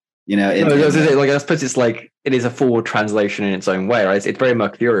 Yeah. I suppose it's like it is a full translation in its own way, right? It's very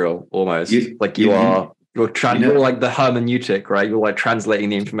mercurial almost. You're like the hermeneutic, right? You're like translating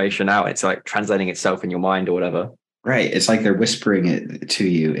the information out. It's like translating itself in your mind or whatever. Right. It's like they're whispering it to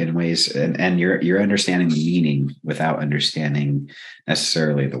you in ways, and you're understanding the meaning without understanding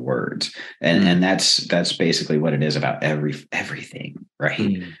necessarily the words. And that's basically what it is about everything.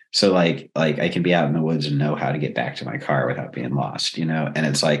 Right. So like I can be out in the woods and know how to get back to my car without being lost, and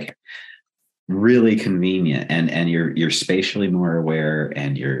it's like really convenient, and you're spatially more aware,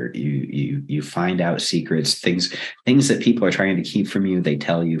 and you find out secrets, things that people are trying to keep from you, they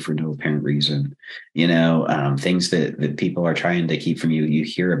tell you for no apparent reason, things that people are trying to keep from you, you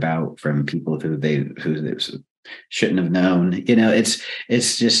hear about from people who they shouldn't have known.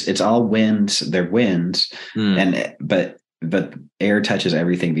 It's all winds. They're winds, but air touches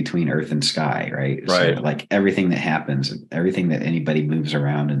everything between earth and sky, right? So like everything that happens, everything that anybody moves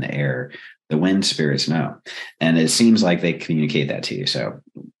around in the air, the wind spirits know. And it seems like they communicate that to you. So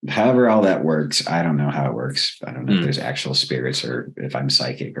however all that works, I don't know how it works. I don't know if there's actual spirits or if I'm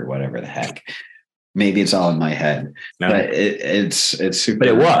psychic or whatever the heck. Maybe it's all in my head. No. But it's super. But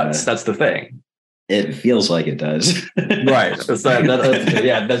it works. That's the thing. It feels like it does. Right. So so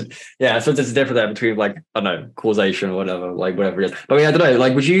there's a difference there between like, I don't know, causation or whatever, like whatever it is. But I mean, I don't know,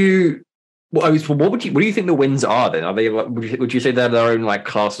 like what do you think the winds are then? Are they would you say they're their own like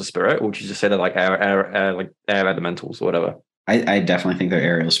class of spirit, or would you just say they're like air elementals or whatever? I definitely think they're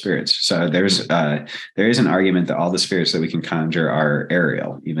aerial spirits. So there is an argument that all the spirits that we can conjure are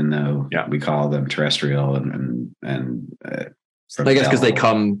aerial, even though we call them terrestrial and I guess because they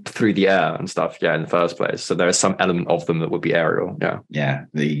come through the air and stuff, in the first place. So there is some element of them that would be aerial. Yeah,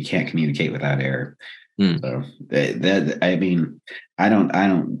 you can't communicate without air. So I mean, I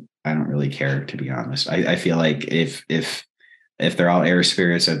don't really care, to be honest. I feel like if they're all air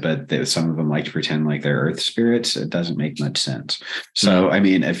spirits, but some of them like to pretend like they're earth spirits, it doesn't make much sense. So I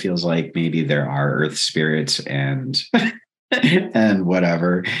mean, it feels like maybe there are earth spirits and and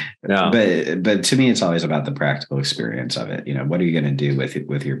whatever. But to me, it's always about the practical experience of it. What are you going to do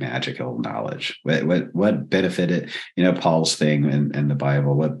with your magical knowledge? What benefit it? Paul's thing in the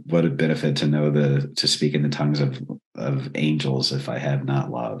Bible. What a benefit to know to speak in the tongues of angels if I have not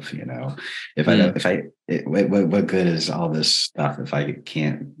love. What good is all this stuff if I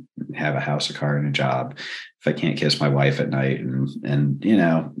can't have a house, a car, and a job? If I can't kiss my wife at night and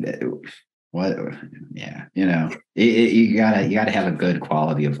what? Yeah, you gotta have a good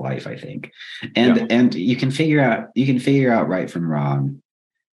quality of life, I think, and you can figure out right from wrong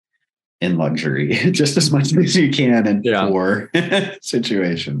in luxury just as much as you can in poor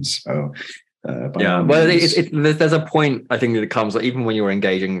situations. So, well, there's a point I think that it comes like even when you're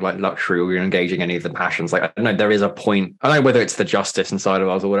engaging like luxury or you're engaging any of the passions. Like I don't know, there is a point. I don't know whether it's the justice inside of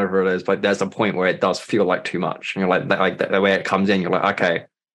us or whatever it is, but there's a point where it does feel like too much. And you're like the way it comes in, you're like, okay,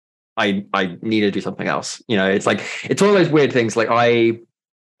 I need to do something else. It's like it's one of those weird things. Like I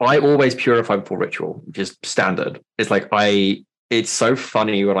always purify before ritual, just standard. It's like it's so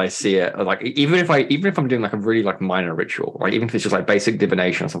funny when I see it. Like even if I'm doing like a really like minor ritual, like even if it's just like basic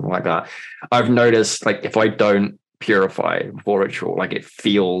divination or something like that, I've noticed like if I don't purify before ritual, like it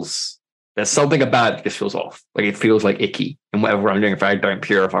feels there's something about it that just feels off. Like it feels like icky. And whatever I'm doing, if I don't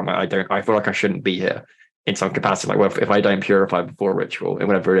purify, I feel like I shouldn't be here. In some capacity, like well, if I don't purify before ritual and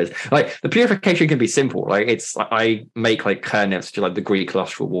whatever it is, like the purification can be simple. Like it's I make like kernets to like the Greek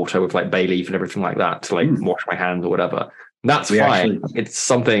lustral water with like bay leaf and everything like that to like wash my hands or whatever. That's fine. It's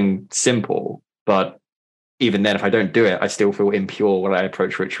something simple, but even then, if I don't do it, I still feel impure when I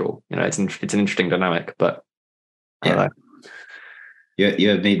approach ritual. It's an interesting dynamic, but you have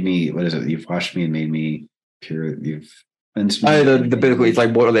made me. What is it? You've washed me and made me pure. Oh, the biblical, it's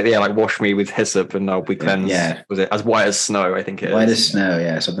like like wash me with hyssop and I'll be cleansed. Yeah. Was it as white as snow? I think it white is. as snow.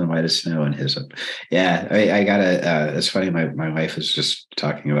 Yeah, something white as snow and hyssop. Yeah, I gotta. It's funny. My wife was just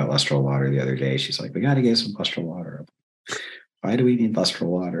talking about lustral water the other day. She's like, "We got to get some lustral water." Why do we need lustral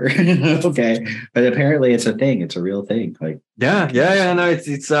water? Okay, but apparently it's a thing. It's a real thing. Like yeah. No,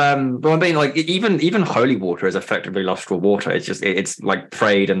 it's but I mean, like even holy water is effectively lustral water. It's just it's like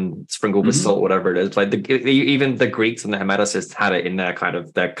prayed and sprinkled with salt, whatever it is. Like even the Greeks and the Hermeticists had it in their kind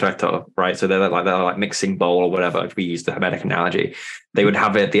of their kreto, right? So they're like mixing bowl or whatever. If we use the Hermetic analogy, they would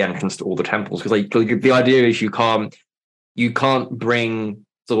have it at the entrance to all the temples because like the idea is you can't bring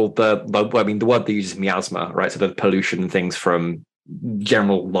sort of the word they use is miasma, right? So the pollution and things from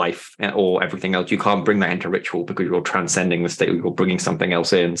general life or everything else, you can't bring that into ritual because you're transcending the state, you're bringing something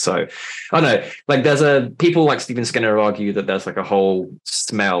else in. So I don't know, like people like Stephen Skinner argue that there's like a whole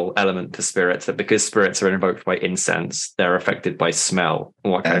smell element to spirits, that because spirits are invoked by incense, they're affected by smell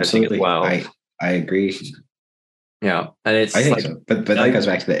and what kind Absolutely. of thing as well. I agree. Yeah, and it's I think so, but that goes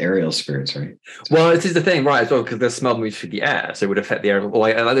back to the aerial spirits, right? Well, this is the thing, right, as well, because the smell moves through the air, so it would affect the air.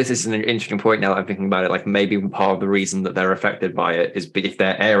 Like this is an interesting point now that I'm thinking about it. Like maybe part of the reason that they're affected by it is if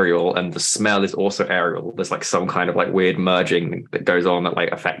they're aerial and the smell is also aerial, there's like some kind of like weird merging that goes on that like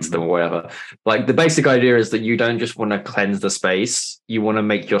affects them or whatever. Like the basic idea is that you don't just want to cleanse the space, you want to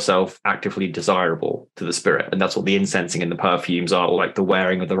make yourself actively desirable to the spirit, and that's what the incensing and the perfumes are, or like the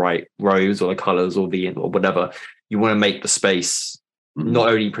wearing of the right robes or the colors or whatever. You want to make the space not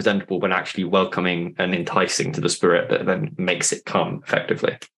only presentable, but actually welcoming and enticing to the spirit that then makes it come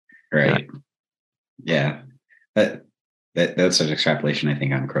effectively. Right. Yeah. That's an extrapolation, I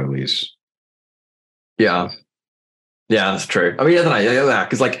think, on Crowley's. Yeah. Yeah, that's true. I mean, I don't know,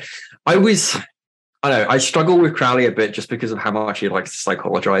 because like I struggle with Crowley a bit just because of how much he likes to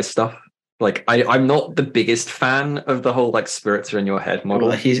psychologize stuff. Like I'm not the biggest fan of the whole like spirits are in your head model.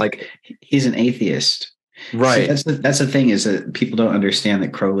 Well, he's an atheist. Right. See, that's the thing, is that people don't understand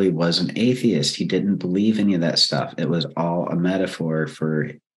that Crowley was an atheist. He didn't believe any of that stuff. It was all a metaphor for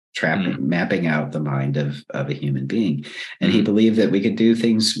mapping out the mind of a human being. And he believed that we could do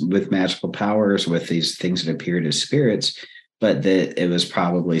things with magical powers, with these things that appeared as spirits, but that it was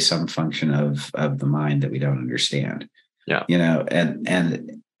probably some function of the mind that we don't understand. Yeah. And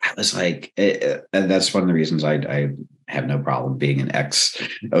I was like, and that's one of the reasons I have no problem being an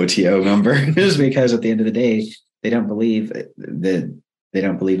ex-OTO member, is because at the end of the day, they don't believe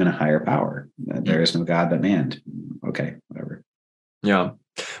in a higher power. There is no God but man. Okay, whatever. Yeah.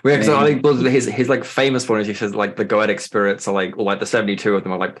 Well, because I think his like famous one is he says like the goetic spirits are like, or like the 72 of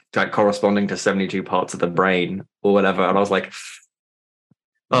them are like corresponding to 72 parts of the brain or whatever. And I was like,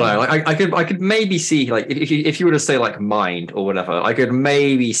 I don't know. Like I could maybe see like if you were to say like mind or whatever, I could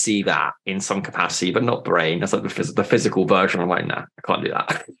maybe see that in some capacity, but not brain. That's like the physical version. I'm like, nah, I can't do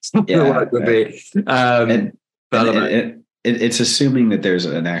that. Yeah, what it would be. But I don't know. It's assuming that there's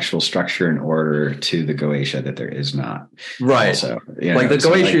an actual structure and order to the Goetia that there is not. Right. Also, like the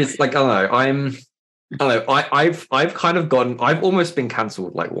Goetia is like, I don't know. I've kind of I've almost been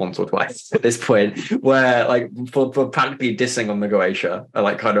cancelled like once or twice at this point, where like for practically dissing on the Goetia,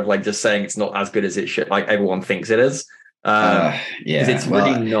 like kind of like just saying it's not as good as it should, like everyone thinks it is. Because it's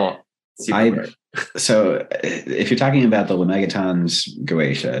really not super great. So if you're talking about the Lemegeton's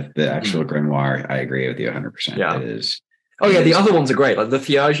Goetia, the actual grimoire, I agree with you 100%. Yeah. It is. Oh yeah, the other ones are great. Like the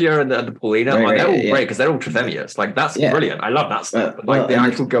Theurgia and the Paulina, they're all great because they're all Trithemius. Like that's brilliant. I love that stuff. But like the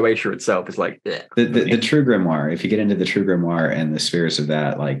actual Goetia itself is like the true grimoire. If you get into the true grimoire and the spirits of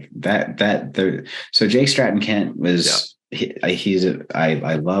that, like so Jake Stratton Kent was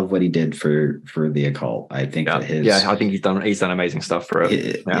I love what he did for the occult. I think that I think he's done amazing stuff for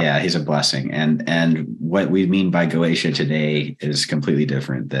it. He's a blessing. And what we mean by Goetia today is completely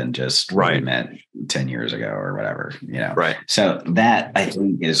different than just what we meant 10 years ago or whatever, Right. So that I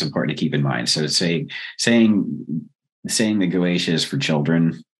think is important to keep in mind. So saying the Goetia is for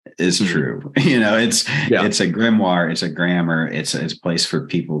children is true. It's a grimoire, it's a grammar, it's a place for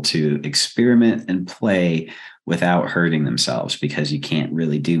people to experiment and play without hurting themselves, because you can't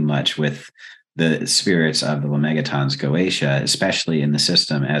really do much with the spirits of the Lemegeton's Goetia, especially in the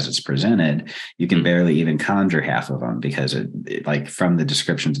system as it's presented. You can barely even conjure half of them, because it like from the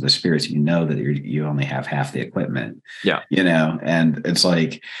descriptions of the spirits, that you only have half the equipment. And it's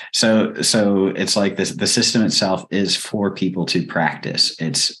like so it's like this. The system itself is for people to practice.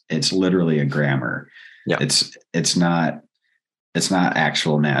 It's literally a grammar. It's not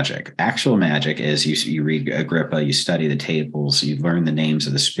actual magic. Actual magic is you read Agrippa, you study the tables, you learn the names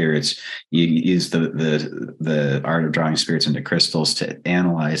of the spirits, you use the art of drawing spirits into crystals to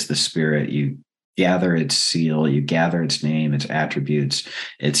analyze the spirit. You gather its seal, you gather its name, its attributes,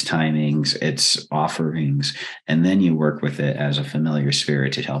 its timings, its offerings, and then you work with it as a familiar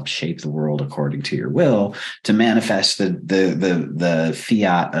spirit to help shape the world according to your will, to manifest the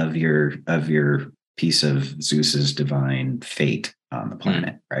fiat of your piece of Zeus's divine fate on the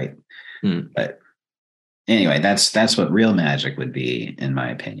planet, right? But anyway, that's what real magic would be, in my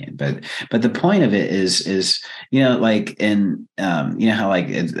opinion. But the point of it is like in how like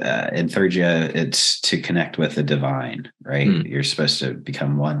in Thurgia it's to connect with the divine, right? You're supposed to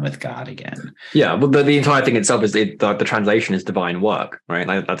become one with God again. Yeah, well, the entire thing itself is the translation is divine work, right?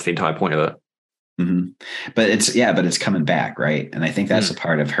 Like, that's the entire point of it. But it's coming back, right? And I think that's a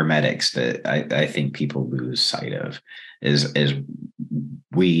part of Hermetics that I think people lose sight of is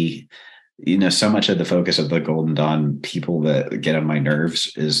we. So much of the focus of the Golden Dawn, people that get on my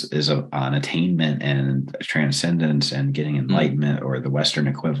nerves is on attainment and transcendence and getting enlightenment, or the Western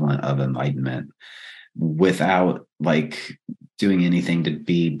equivalent of enlightenment, without like doing anything to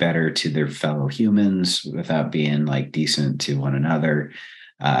be better to their fellow humans, without being like decent to one another,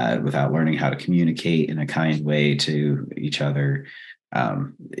 without learning how to communicate in a kind way to each other. How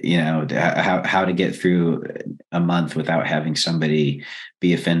to get through a month without having somebody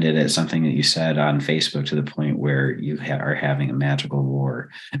be offended at something that you said on Facebook to the point where you are having a magical war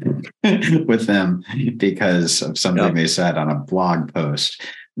with them because of something they said on a blog post.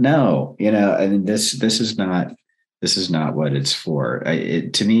 No, I mean, this is not what it's for.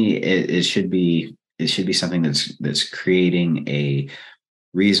 To me, it should be something that's creating a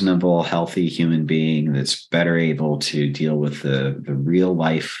reasonable, healthy human being that's better able to deal with the real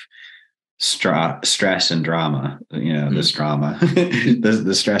life stress and drama, this drama,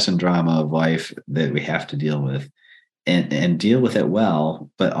 the stress and drama of life that we have to deal with, and deal with it well,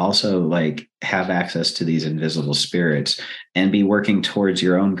 but also like have access to these invisible spirits and be working towards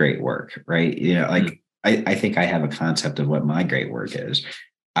your own great work, right? I think I have a concept of what my great work is.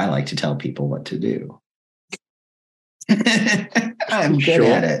 I like to tell people what to do. I'm good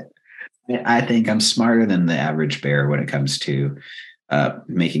at it. I think I'm smarter than the average bear when it comes to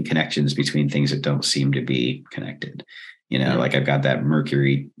making connections between things that don't seem to be connected. Like I've got that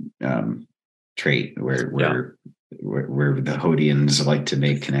Mercury trait where the Hodians like to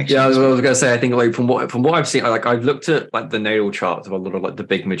make connections. Yeah, I was going to say, I think like from what I've seen, like I've looked at like the natal charts of a lot of like the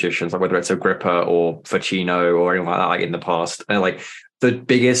big magicians, like whether it's Agrippa or Ficino or anyone like that, like in the past, and like the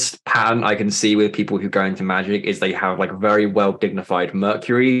biggest pattern I can see with people who go into magic is they have like very well dignified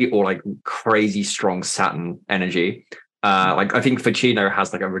Mercury or like crazy strong Saturn energy. Like I think Ficino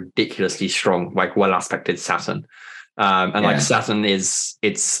has like a ridiculously strong, like well aspected Saturn. Like Saturn it's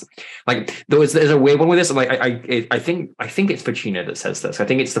like there's a weird one with this. Like I think it's Ficino that says this. I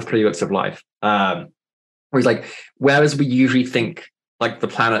think it's the 3 books of life. Where he's like, whereas we usually think like the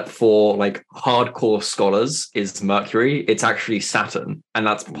planet for like hardcore scholars is Mercury, it's actually Saturn. And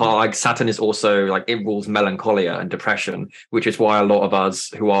that's part, like Saturn is also like, it rules melancholia and depression, which is why a lot of us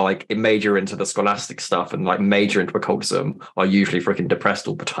who are like major into the scholastic stuff and like major into occultism are usually freaking depressed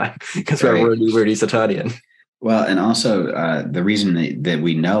all the time because we're really, really Saturnian. Well, and also the reason that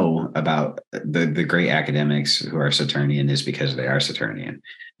we know about the great academics who are Saturnian is because they are Saturnian.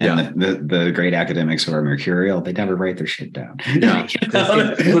 And the great academics who are Mercurial, they never write their shit down. Yeah.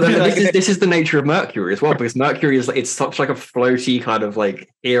 This is the nature of Mercury as well, because Mercury is it's such like a floaty kind of like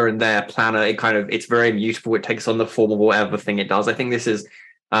here and there planet. It's very mutable. It takes on the form of whatever thing it does. I think this is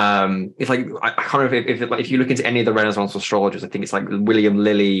it's like I kind of if you look into any of the Renaissance astrologers, I think it's like William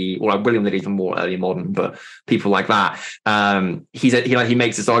Lilly, or like William Lilly's more early modern, but people like that. He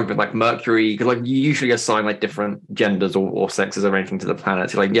makes this argument like Mercury, because like you usually assign like different genders or sexes or anything to the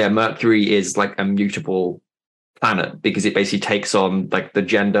planets. Like Mercury is like a mutable planet because it basically takes on like the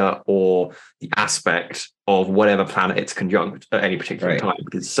gender or the aspect of whatever planet it's conjunct at any particular time,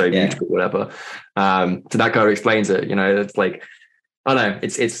 because it's so mutable, whatever. So that kind of explains it. It's like, I don't know.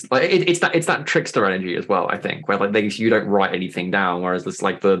 It's that trickster energy as well. I think where like you don't write anything down, whereas it's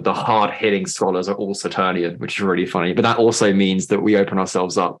like the hard hitting scholars are all Saturnian, which is really funny. But that also means that we open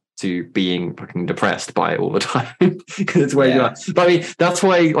ourselves up to being fucking depressed by it all the time because it's where you are. But I mean, that's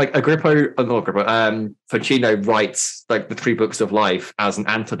why like Ficino writes like the 3 books of life as an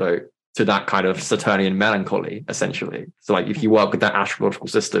antidote to that kind of Saturnian melancholy, essentially. So like if you work with that astrological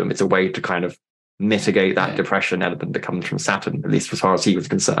system, it's a way to kind of mitigate that depression element that comes from Saturn, at least as far as he was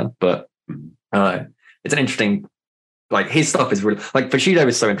concerned. But it's an interesting, like his stuff is really like Ficino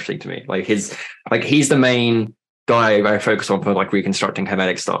is so interesting to me. Like he's the main guy I focus on for like reconstructing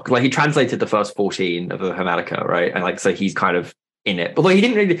Hermetic stuff. Like he translated the first 14 of the Hermetica, right? And like so he's kind of in it. Although he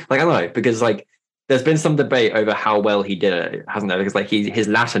didn't really like, I don't know, because like there's been some debate over how well he did it, hasn't there? Because like his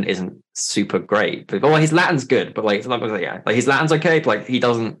Latin isn't super great, but well, his Latin's good, but like his Latin's okay, but like he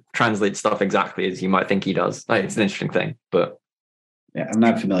doesn't translate stuff exactly as you might think he does. Like, it's an interesting thing, but yeah, I'm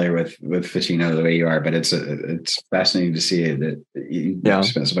not familiar with Ficino the way you are, but it's fascinating to see that you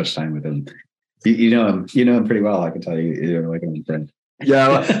spent so much time with him. You know him pretty well. I can tell you're like a friend.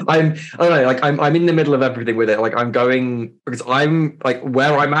 Yeah, I don't know, like I'm in the middle of everything with it. Like I'm going, because I'm like,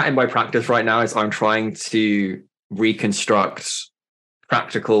 where I'm at in my practice right now is I'm trying to reconstruct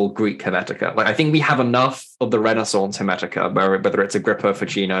practical Greek Hermetica. Like I think we have enough of the Renaissance Hermetica, whether it's Agrippa,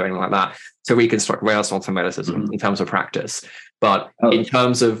 Ficino, anything like that, to reconstruct Renaissance Hermeticism in terms of practice. But in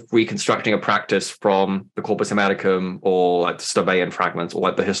terms of reconstructing a practice from the Corpus Hermeticum or like the Stobaean fragments or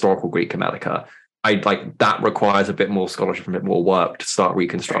like the historical Greek Hermetica, I like that requires a bit more scholarship and a bit more work to start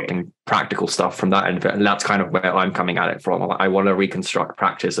reconstructing practical stuff from that end of it. And that's kind of where I'm coming at it from. I want to reconstruct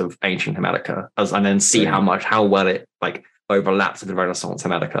practice of ancient Hermetica and then see how well it like overlaps with the Renaissance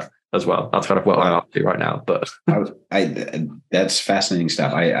Hermetica as well. That's kind of what I'm up to right now. But that's fascinating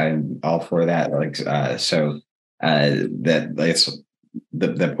stuff. I'm all for that. Like that it's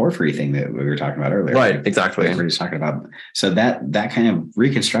the porphyry thing that we were talking about earlier, right? Exactly. We're just talking about so that kind of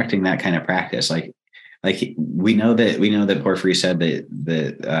reconstructing that kind of practice, like we know that Porphyry said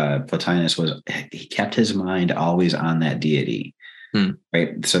that Plotinus he kept his mind always on that deity,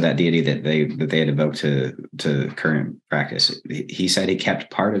 right? So that deity that they had evoked to current practice, he said he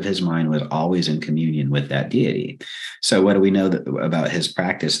kept part of his mind was always in communion with that deity. So what do we know about his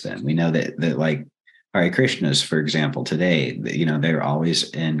practice then? We know that like Hare Krishnas, for example, today, they're always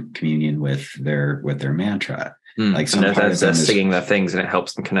in communion with their mantra. Like some part of them singing their things, and it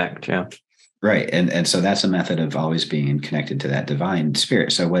helps them connect. Yeah, right. And so that's a method of always being connected to that divine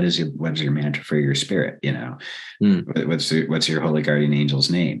spirit. So what is your mantra for your spirit? What's your holy guardian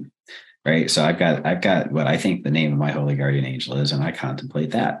angel's name? Right. So I've got what I think the name of my holy guardian angel is, and I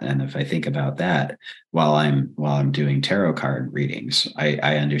contemplate that. And if I think about that while I'm doing tarot card readings,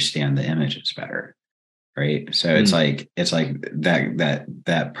 I understand the images better. Right. So it's like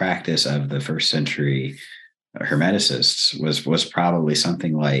that practice of the first century Hermeticists was probably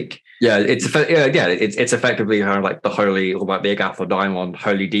something like it's effectively kind of like the holy, or like the Agathodaimon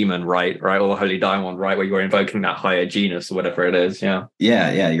holy demon, right, or the holy daimon, right, where you're invoking that higher genus or whatever it is. Yeah,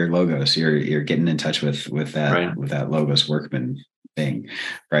 your logos, you're getting in touch with that right. With that logos workman thing,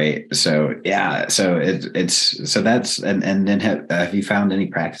 right? So so that's and then have you found any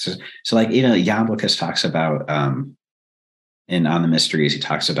practices? So like Iamblichus talks about and on the mysteries, he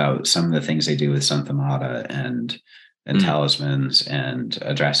talks about some of the things they do with Santhamata and talismans and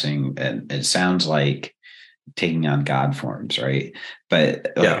addressing, and it sounds like taking on God forms, right?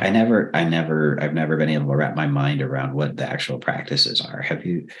 But I've never been able to wrap my mind around what the actual practices are. Have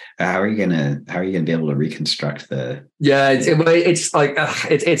you? How are you gonna be able to reconstruct the? Yeah, it's like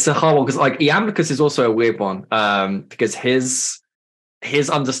it's a hard one, because like Iamblichus is also a weird one, because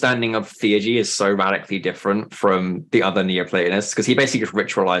his understanding of theurgy is so radically different from the other Neoplatonists, because he basically just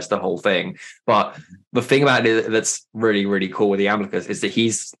ritualized the whole thing. But the thing about it that's really, really cool with Iamblichus is that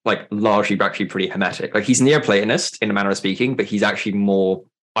he's like largely actually pretty Hermetic. Like he's Neoplatonist in a manner of speaking, but he's actually more,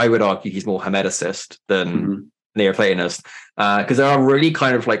 I would argue, he's more Hermeticist than Neoplatonist, because there are really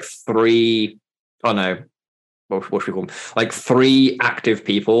kind of like three, what should we call them? Like three active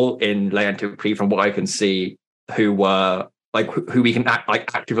people in late antiquity, from what I can see, who were like who we can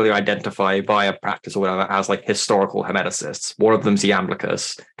actively identify via practice or whatever as like historical Hermeticists. One of them's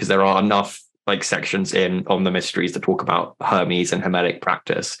Iamblichus, because there are enough like sections on the mysteries that talk about Hermes and Hermetic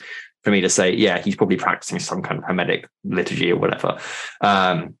practice for me to say, yeah, he's probably practicing some kind of Hermetic liturgy or whatever.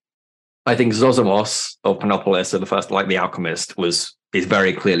 I think Zosimos of Panopolis, the first, like the alchemist, is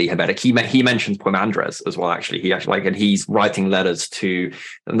very clearly Hermetic. He mentions Poimandres as well. Actually, and he's writing letters to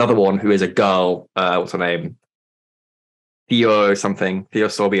another one who is a girl. What's her name?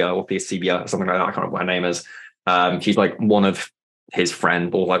 Theosobia or Theosebia, something like that. I can't remember what her name is. She's like one of his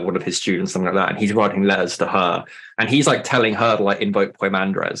friend or like one of his students, something like that. And he's writing letters to her, and he's like telling her to like invoke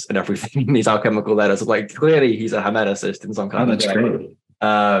Poimandres and everything in these alchemical letters. Like clearly he's a Hermeticist in some kind of way. Great.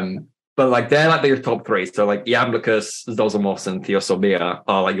 But like they're like your top three. So like Iamblichus, Zosimos, and Theosobia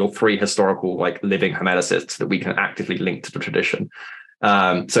are like your three historical like living Hermeticists that we can actively link to the tradition.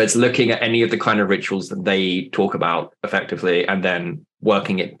 So it's looking at any of the kind of rituals that they talk about effectively, and then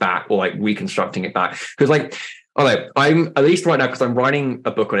working it back or like reconstructing it back. Because like, I'm at least right now, because I'm writing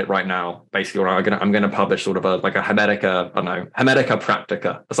a book on it right now. Basically, I'm gonna publish sort of a Hermetica, Hermetica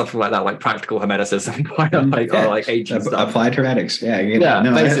Practica or something like that, like practical Hermeticism, or like ancient stuff. Applied Hermetics,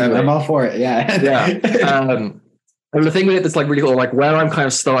 I'm all for it. Yeah. And the thing with it that's like really cool, like where I'm kind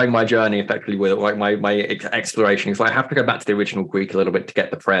of starting my journey effectively with it, like my exploration is like I have to go back to the original Greek a little bit to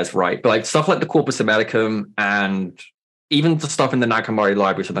get the prayers right. But like stuff like the Corpus Hermeticum and even the stuff in the Nag Hammadi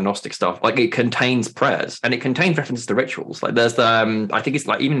library, so the Gnostic stuff, like it contains prayers and it contains references to rituals. Like there's the I think it's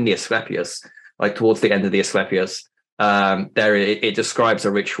like even in the Asclepius, like towards the end of the Asclepius, there it describes a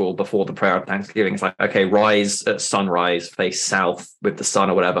ritual before the prayer of Thanksgiving. It's like, okay, rise at sunrise, face south with the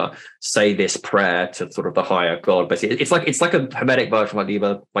sun or whatever. Say this prayer to sort of the higher God. Basically, it's like a Hermetic version,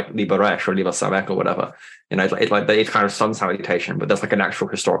 like Liber Resh or Liber Samek or whatever. You know, it's kind of sun salutation, but there's like an actual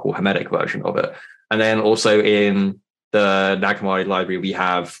historical Hermetic version of it. And then also in the Nag Hammadi library, we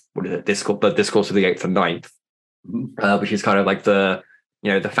have the Discourse of the 8th and 9th, which is kind of like the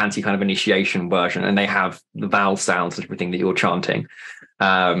fancy kind of initiation version, and they have the vowel sounds and everything that you're chanting.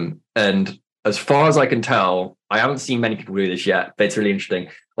 And as far as I can tell, I haven't seen many people do this yet, but it's really interesting.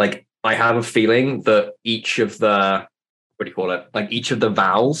 Like I have a feeling that each of the each of the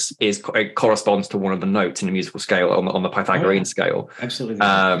vowels corresponds to one of the notes in the musical scale on the Pythagorean scale. Absolutely.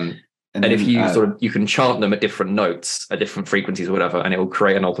 And if you you can chant them at different notes, at different frequencies or whatever, and it will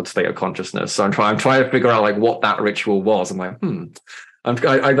create an altered state of consciousness. So I'm trying to figure out like what that ritual was. I'm like, I'm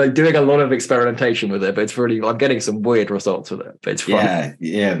like doing a lot of experimentation with it, but it's really, I'm getting some weird results with it, but it's fun.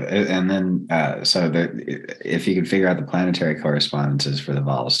 Yeah. And then, if you can figure out the planetary correspondences for the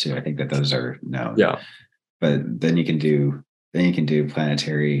vowels too, I think that those are known. Yeah. But then you can do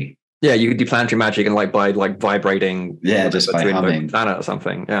planetary. Yeah, you could do planetary magic and like by like vibrating. Yeah, just by humming planet or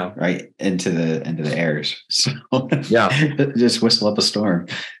something. Yeah. Right into the airs. So yeah. Just whistle up a storm.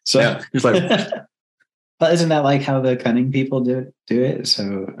 So yeah, just like but isn't that like how the cunning people do it?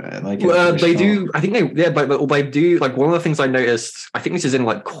 So they do. I think they do. Like one of the things I noticed, I think this is in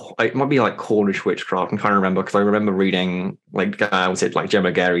like it might be like Cornish witchcraft. I'm trying to remember because I remember reading like was it like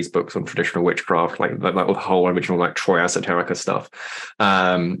Gemma Gary's books on traditional witchcraft, like the whole original like Troya Esoterica stuff.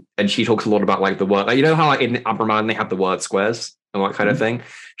 And she talks a lot about like the word. Like, you know how like in Abraman they have the word squares and that kind of thing.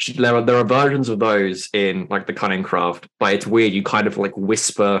 There are versions of those in like the cunning craft, but it's weird. You kind of like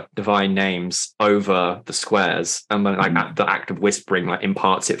whisper divine names over the squares, and then like the act of whispering like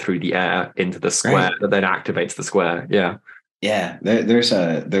imparts it through the air into the square that then activates the square. Yeah. There's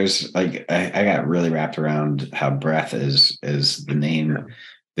like I got really wrapped around how breath is the name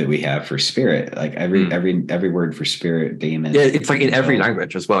that we have for spirit. Like every word for spirit, demon. Yeah, it's like in every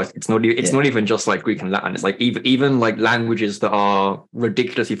language as well. It's not even just like Greek and Latin. It's like even like languages that are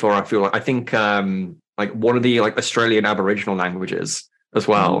ridiculously far. I feel like I think like one of the like Australian Aboriginal languages as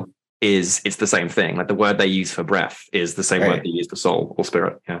well it's the same thing. Like the word they use for breath is the same word they use for soul or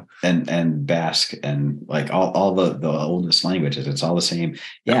spirit. Yeah. And Basque and like all the oldest languages, it's all the same.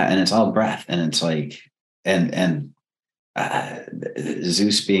 Yeah, and it's all breath. And it's like and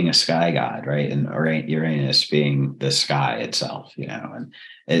Zeus being a sky god, right, and Uranus being the sky itself, and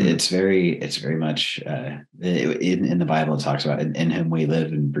it's very much in the Bible it talks about in whom we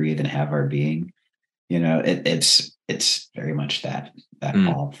live and breathe and have our being. It's very much that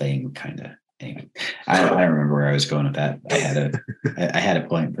all thing kind of. Anyway, I don't remember where I was going with that. I had a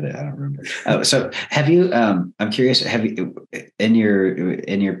point, but I don't remember. So have you? I'm curious. Have you in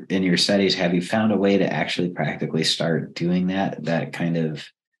your studies? Have you found a way to actually practically start doing that kind of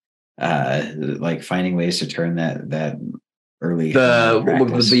like finding ways to turn that early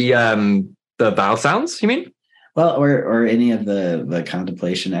the vowel sounds? You mean? Well, or any of the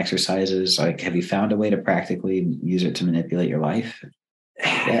contemplation exercises. Like, have you found a way to practically use it to manipulate your life?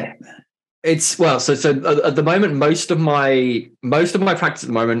 Yeah. It's so at the moment, most of my practice at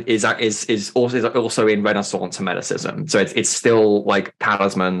the moment is also in Renaissance Hermeticism. So it's still like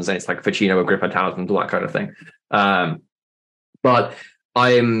talismans and it's like Ficino Agrippa talismans, all that kind of thing. But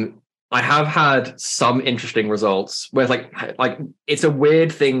I have had some interesting results where like it's a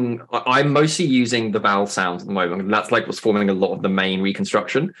weird thing. I'm mostly using the vowel sounds at the moment, and that's like what's forming a lot of the main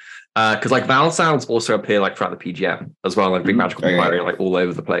reconstruction. Because like vowel sounds also appear like throughout the PGM as well, like Big Magical Inquiry, like all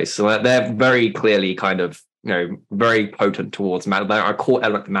over the place. So they're very clearly kind of very potent towards magic. They're a core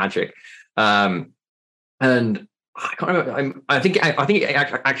element of magic, and I can't remember. I think it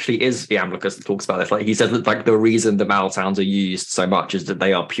actually is Iamblichus that talks about this. Like he says that like the reason the vowel sounds are used so much is that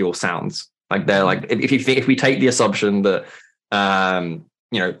they are pure sounds. Like they're like if we take the assumption that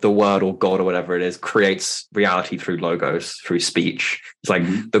the word or God or whatever it is creates reality through logos, through speech. It's like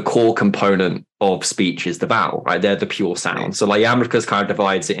the core component of speech is the vowel, right? They're the pure sound. So like Iamblichus kind of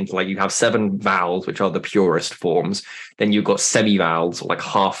divides it into like you have 7 vowels, which are the purest forms. Then you've got semi-vowels or like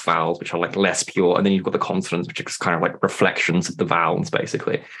half vowels, which are like less pure. And then you've got the consonants, which are kind of like reflections of the vowels,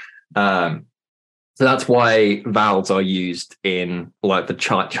 basically. So that's why vowels are used in like the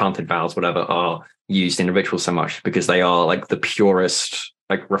chanted vowels, whatever, are used in rituals so much, because they are like the purest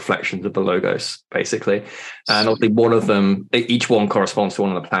like reflections of the logos, basically. And obviously one of them, each one corresponds to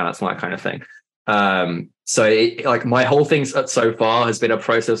one of the planets and that kind of thing. So like my whole thing so far has been a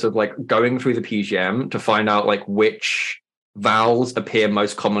process of like going through the PGM to find out like which vowels appear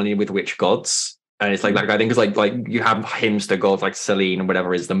most commonly with which gods. And it's like that kind of thing, because like you have hymns to gods like Selene and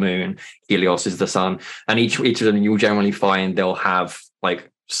whatever is the moon, Helios is the sun, and each of them you'll generally find they'll have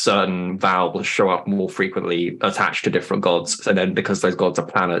like certain vowels show up more frequently attached to different gods. And then because those gods are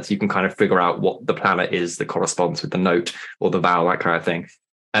planets, you can kind of figure out what the planet is that corresponds with the note or the vowel, that kind of thing.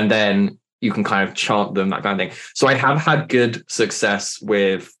 And then you can kind of chant them, that kind of thing. So I have had good success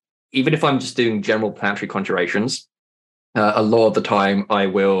with, even if I'm just doing general planetary conjurations, a lot of the time I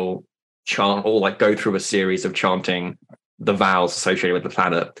will chant or like go through a series of chanting the vowels associated with the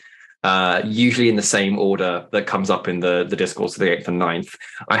planet, usually in the same order that comes up in the discourse of the 8th and 9th.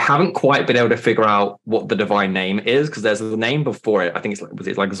 I haven't quite been able to figure out what the divine name is, because there's a name before it. I think it's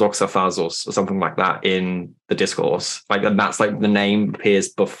like Zoxophazos or something like that in the discourse. Like, and that's like the name appears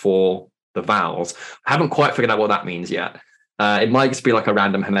before the vowels. I haven't quite figured out what that means yet. It might just be like a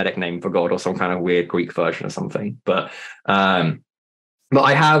random Hermetic name for God or some kind of weird Greek version or something. But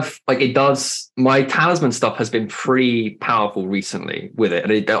I have, like, it does, my talisman stuff has been pretty powerful recently with it.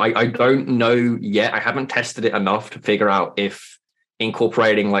 And I don't know yet. I haven't tested it enough to figure out if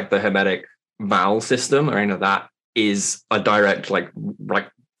incorporating like the Hermetic vowel system or any of that is a direct, like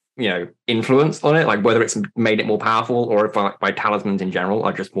influence on it, like whether it's made it more powerful or if my talismans in general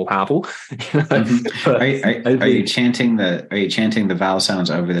are just more powerful. Are you chanting the vowel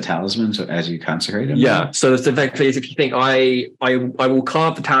sounds over the talismans as you consecrate them? Yeah. So it's effectively, if you think I will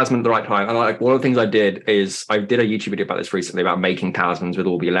carve the talisman at the right time. And like one of the things I did is I did a YouTube video about this recently about making talismans with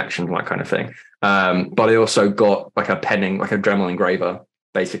all the elections and that kind of thing. But I also got like a penning, like a Dremel engraver,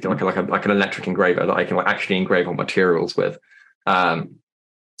 basically like an electric engraver that I can like actually engrave on materials with.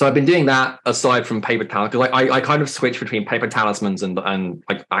 So I've been doing that aside from paper talismans, because I kind of switch between paper talismans and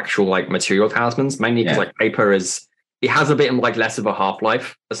like actual like material talismans, mainly because like paper it has a bit like less of a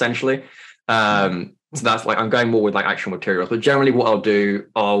half-life essentially. So that's like I'm going more with like actual materials. But generally what I'll do,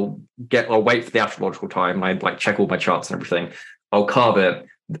 I'll wait for the astrological time. I like check all my charts and everything. I'll carve it.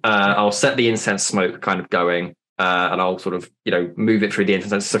 I'll set the incense smoke kind of going, and I'll sort of move it through the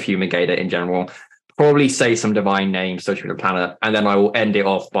incense to fumigate it in general. Probably say some divine name associated with the planet, and then I will end it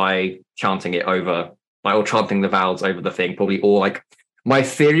off by chanting it over, or chanting the vowels over the thing, probably. Or like my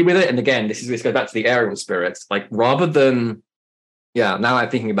theory with it, and again, this goes back to the aerial spirits. Like rather than, now I'm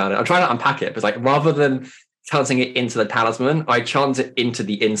thinking about it, I'm trying to unpack it, but like rather than chanting it into the talisman, I chant it into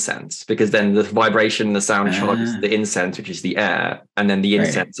the incense, because then the vibration, the sound charges the incense, which is the air, and then the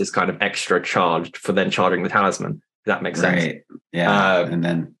incense is kind of extra charged for then charging the talisman. If that makes sense. Right.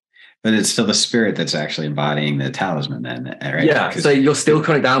 Yeah. But it's still the spirit that's actually embodying the talisman then, right? Yeah, so you're still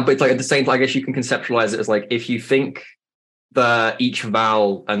cutting down, but it's like at the same time, I guess you can conceptualize it as like, if you think each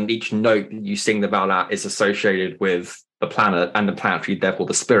vowel and each note you sing the vowel at is associated with the planet and the planetary, therefore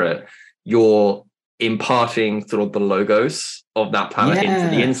the spirit, you're imparting sort of the logos of that planet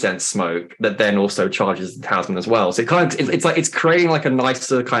into the incense smoke that then also charges the talisman as well. So it kind of, it's like, it's creating like a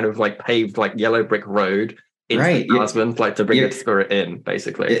nicer kind of like paved, like yellow brick road into the talisman, like to bring the spirit in,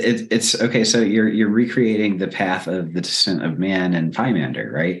 basically. It's okay. So you're recreating the path of the descent of man and Pymander,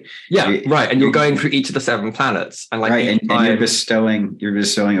 right? Yeah, right. And you're going through each of the 7 planets, and like and you're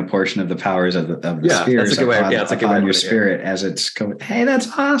bestowing a portion of the powers of the spheres upon your spirit as it's going. Hey, that's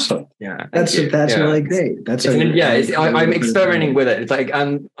awesome. Yeah, that's really great. I'm experimenting with it. It's like,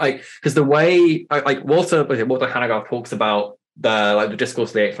 and like, because the way Walter Hanegraaff talks about the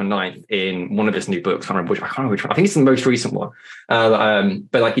discourse of the 8th and 9th in one of his new books. I can't remember which one. I think it's the most recent one.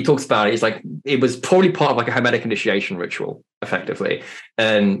 But like he talks about it, it's like it was probably part of like a Hermetic initiation ritual, effectively.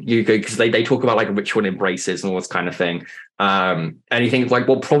 And because they talk about like ritual embraces and all this kind of thing. And you think like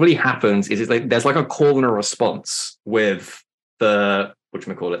what probably happens is like there's like a call and a response with the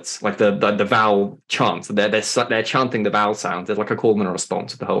like the vowel chants. They're chanting the vowel sounds. There's like a call and a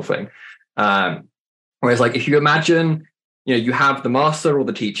response to the whole thing. Whereas like if you imagine, you have the master or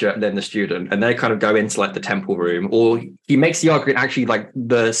the teacher and then the student, and they kind of go into like the temple room, or he makes the argument actually like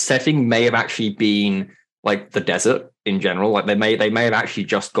the setting may have actually been like the desert in general. Like they may have actually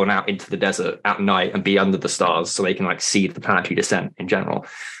just gone out into the desert at night and be under the stars so they can like see the planetary descent in general.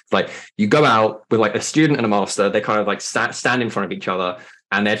 Like you go out with like a student and a master, they kind of like stand in front of each other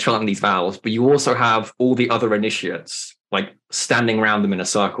and they're chanting these vowels, but you also have all the other initiates like standing around them in a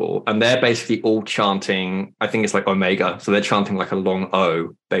circle, and they're basically all chanting, I think it's like Omega. So they're chanting like a long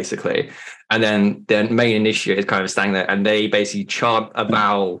O, basically. And then their main initiate is kind of standing there, and they basically chant a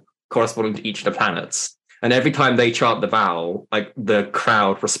vowel corresponding to each of the planets. And every time they chant the vowel, like the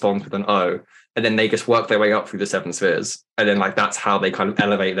crowd responds with an O, and then they just work their way up through the seven spheres. And then like that's how they kind of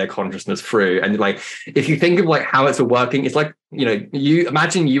elevate their consciousness through. And like if you think of like how it's all working, it's like, you know, you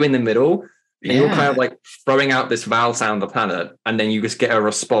imagine you in the middle, and you're kind of like throwing out this vowel sound on the planet, and then you just get a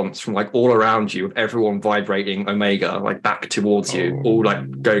response from like all around you, of everyone vibrating omega like back towards you, all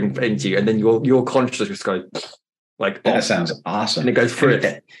like going into you, and then your consciousness just goes like that sounds awesome. And it goes through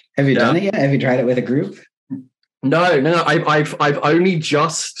it. Have you done it yet? Have you tried it with a group? No. I've only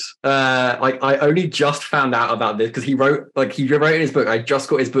just I only just found out about this because he wrote in his book. I just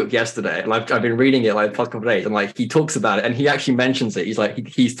got his book yesterday, and I've been reading it like the past couple of days, and like he talks about it, and he actually mentions it. He's like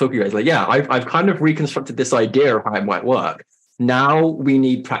he's talking about it. He's like, yeah, I've kind of reconstructed this idea of how it might work. Now we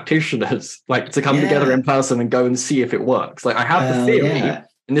need practitioners like to come together in person and go and see if it works. Like I have the theory,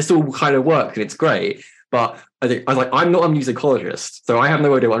 and this all kind of works, and it's great. But I was like, I'm not a musicologist, so I have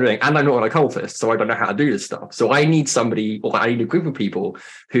no idea what I'm doing, and I'm not an occultist, so I don't know how to do this stuff. So I need somebody, or I need a group of people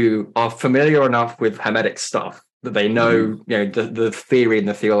who are familiar enough with Hermetic stuff that they know, you know, the theory and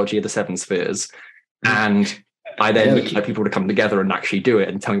the theology of the seven spheres, and I then need like people to come together and actually do it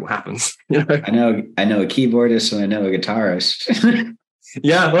and tell me what happens. You know? I know a keyboardist and I know a guitarist.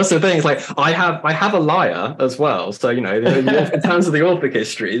 Yeah, that's the thing. It's like I have a lyre as well. So you know, in terms of the Orphic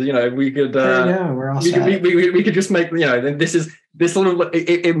histories, you know, we could we could just make, you know, this sort of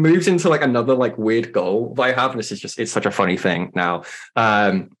it moves into like another like weird goal that I have, and it's such a funny thing now.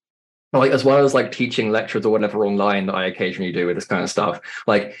 Like as well as like teaching lectures or whatever online that I occasionally do with this kind of stuff.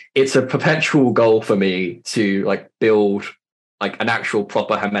 Like it's a perpetual goal for me to like build like an actual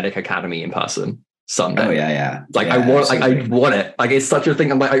proper Hermetic academy in person someday. Oh yeah. Like I want it. Like it's such a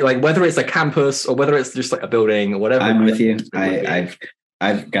thing. I'm like whether it's a campus or whether it's just like a building or whatever. I'm with you. I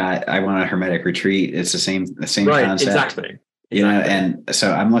want a Hermetic retreat. It's the same right, concept. Exactly. You know, and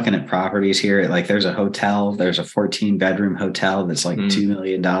so I'm looking at properties here. Like there's a hotel, there's a 14-bedroom hotel that's like $2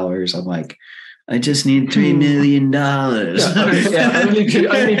 million. I'm like, I just need $3 million. Yeah, only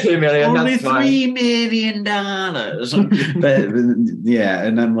 $2 million. Only $3 million. But yeah,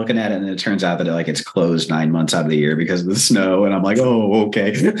 and I'm looking at it, and it turns out that it's closed 9 months out of the year because of the snow. And I'm like, oh,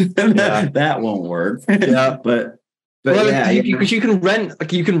 okay, that won't work. Yeah, but because you can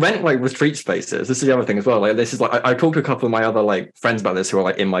rent like retreat spaces. This is the other thing as well. Like this is like I talked to a couple of my other like friends about this who are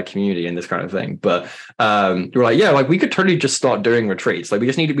like in my community and this kind of thing. But you're like, yeah, like we could totally just start doing retreats. Like we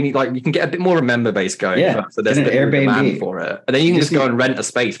need like you can get a bit more of a member base going. Yeah, so there's an Airbnb for it, and then you can just go and rent a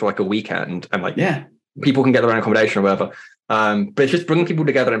space for like a weekend, and like people can get their own accommodation or whatever. But it's just bringing people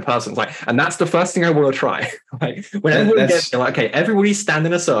together in person. It's like, and that's the first thing I want to try. Like when everyone gets like, okay, everybody stand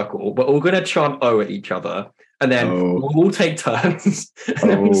in a circle. We're all going to chant O at each other. And then we'll all take turns and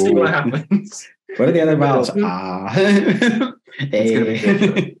then we'll see what happens. What are the other vowels?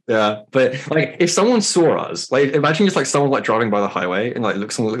 Yeah, but like if someone saw us, like imagine just like someone like driving by the highway and like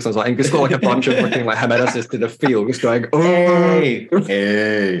looks like and just got like a bunch of looking like Hermeticists in the field, just going,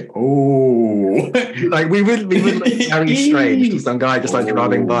 like we would look very strange to some guy just like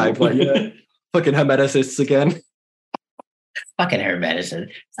driving by, like fucking Hermeticists again. Fucking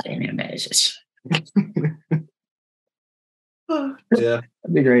Hermeticists. Yeah,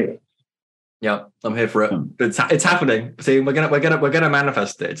 that'd be great. Yeah, I'm here for it. It's happening. See, we're gonna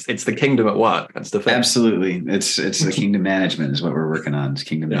manifest it. It's the kingdom at work. That's the thing. Absolutely, it's the kingdom management is what we're working on. It's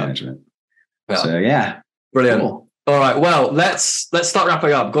kingdom management. Yeah. So brilliant. Cool. All right, well, let's start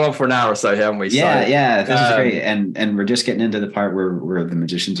wrapping up. Go on for an hour or so, haven't we? Yeah, this is great, and we're just getting into the part where the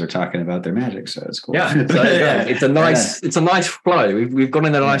magicians are talking about their magic, so it's cool. Yeah, so, it's a nice flow. We've gone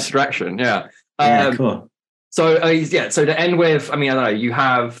in a nice direction. Yeah. Cool. So so to end with, I mean, I don't know, you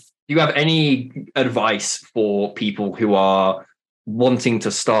have any advice for people who are wanting to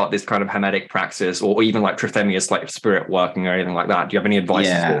start this kind of Hermetic praxis, or even like Trithemius, like spirit working or anything like that? Do you have any advice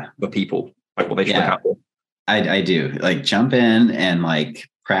for people, like what they should look out for? I do. Like jump in and like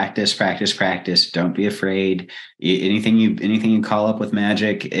practice. Don't be afraid. Anything you call up with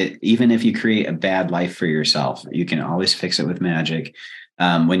magic, even if you create a bad life for yourself, you can always fix it with magic.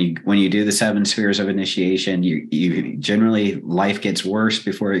 When you do the 7 spheres of initiation, you generally life gets worse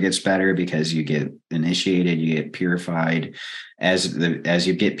before it gets better because you get initiated, you get purified. As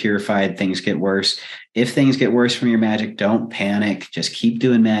you get purified, things get worse. If things get worse from your magic, don't panic. Just keep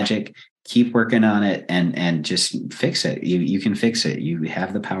doing magic, keep working on it, and just fix it. You can fix it. You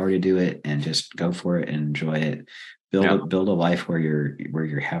have the power to do it, and just go for it and enjoy it. Build a life where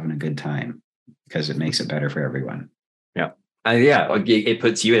you're having a good time, because it makes it better for everyone. Yeah. And it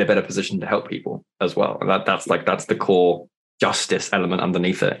puts you in a better position to help people as well. And that's the core justice element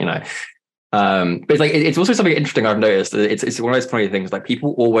underneath it, you know. But it's like it's also something interesting I've noticed. It's one of those funny things. Like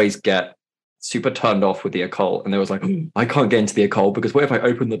people always get super turned off with the occult, and they was like, I can't get into the occult because what if I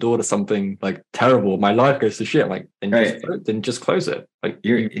open the door to something like terrible? My life goes to shit. Like then just close it. Like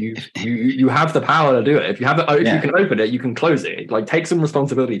you have the power to do it. If you can open it, you can close it. Like take some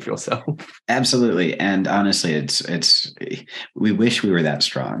responsibility for yourself. Absolutely. And honestly, it's we wish we were that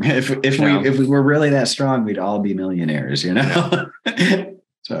strong. If we were really that strong, we'd all be millionaires, you know.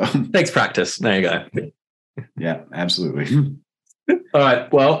 So takes practice. There you go. Yeah, absolutely. All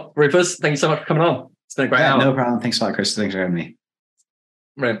right. Well, Rufus, thank you so much for coming on. It's been a great hour. No problem. Thanks a lot, Chris. Thanks for having me.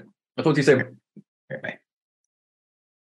 Right. I'll talk to you soon. Bye.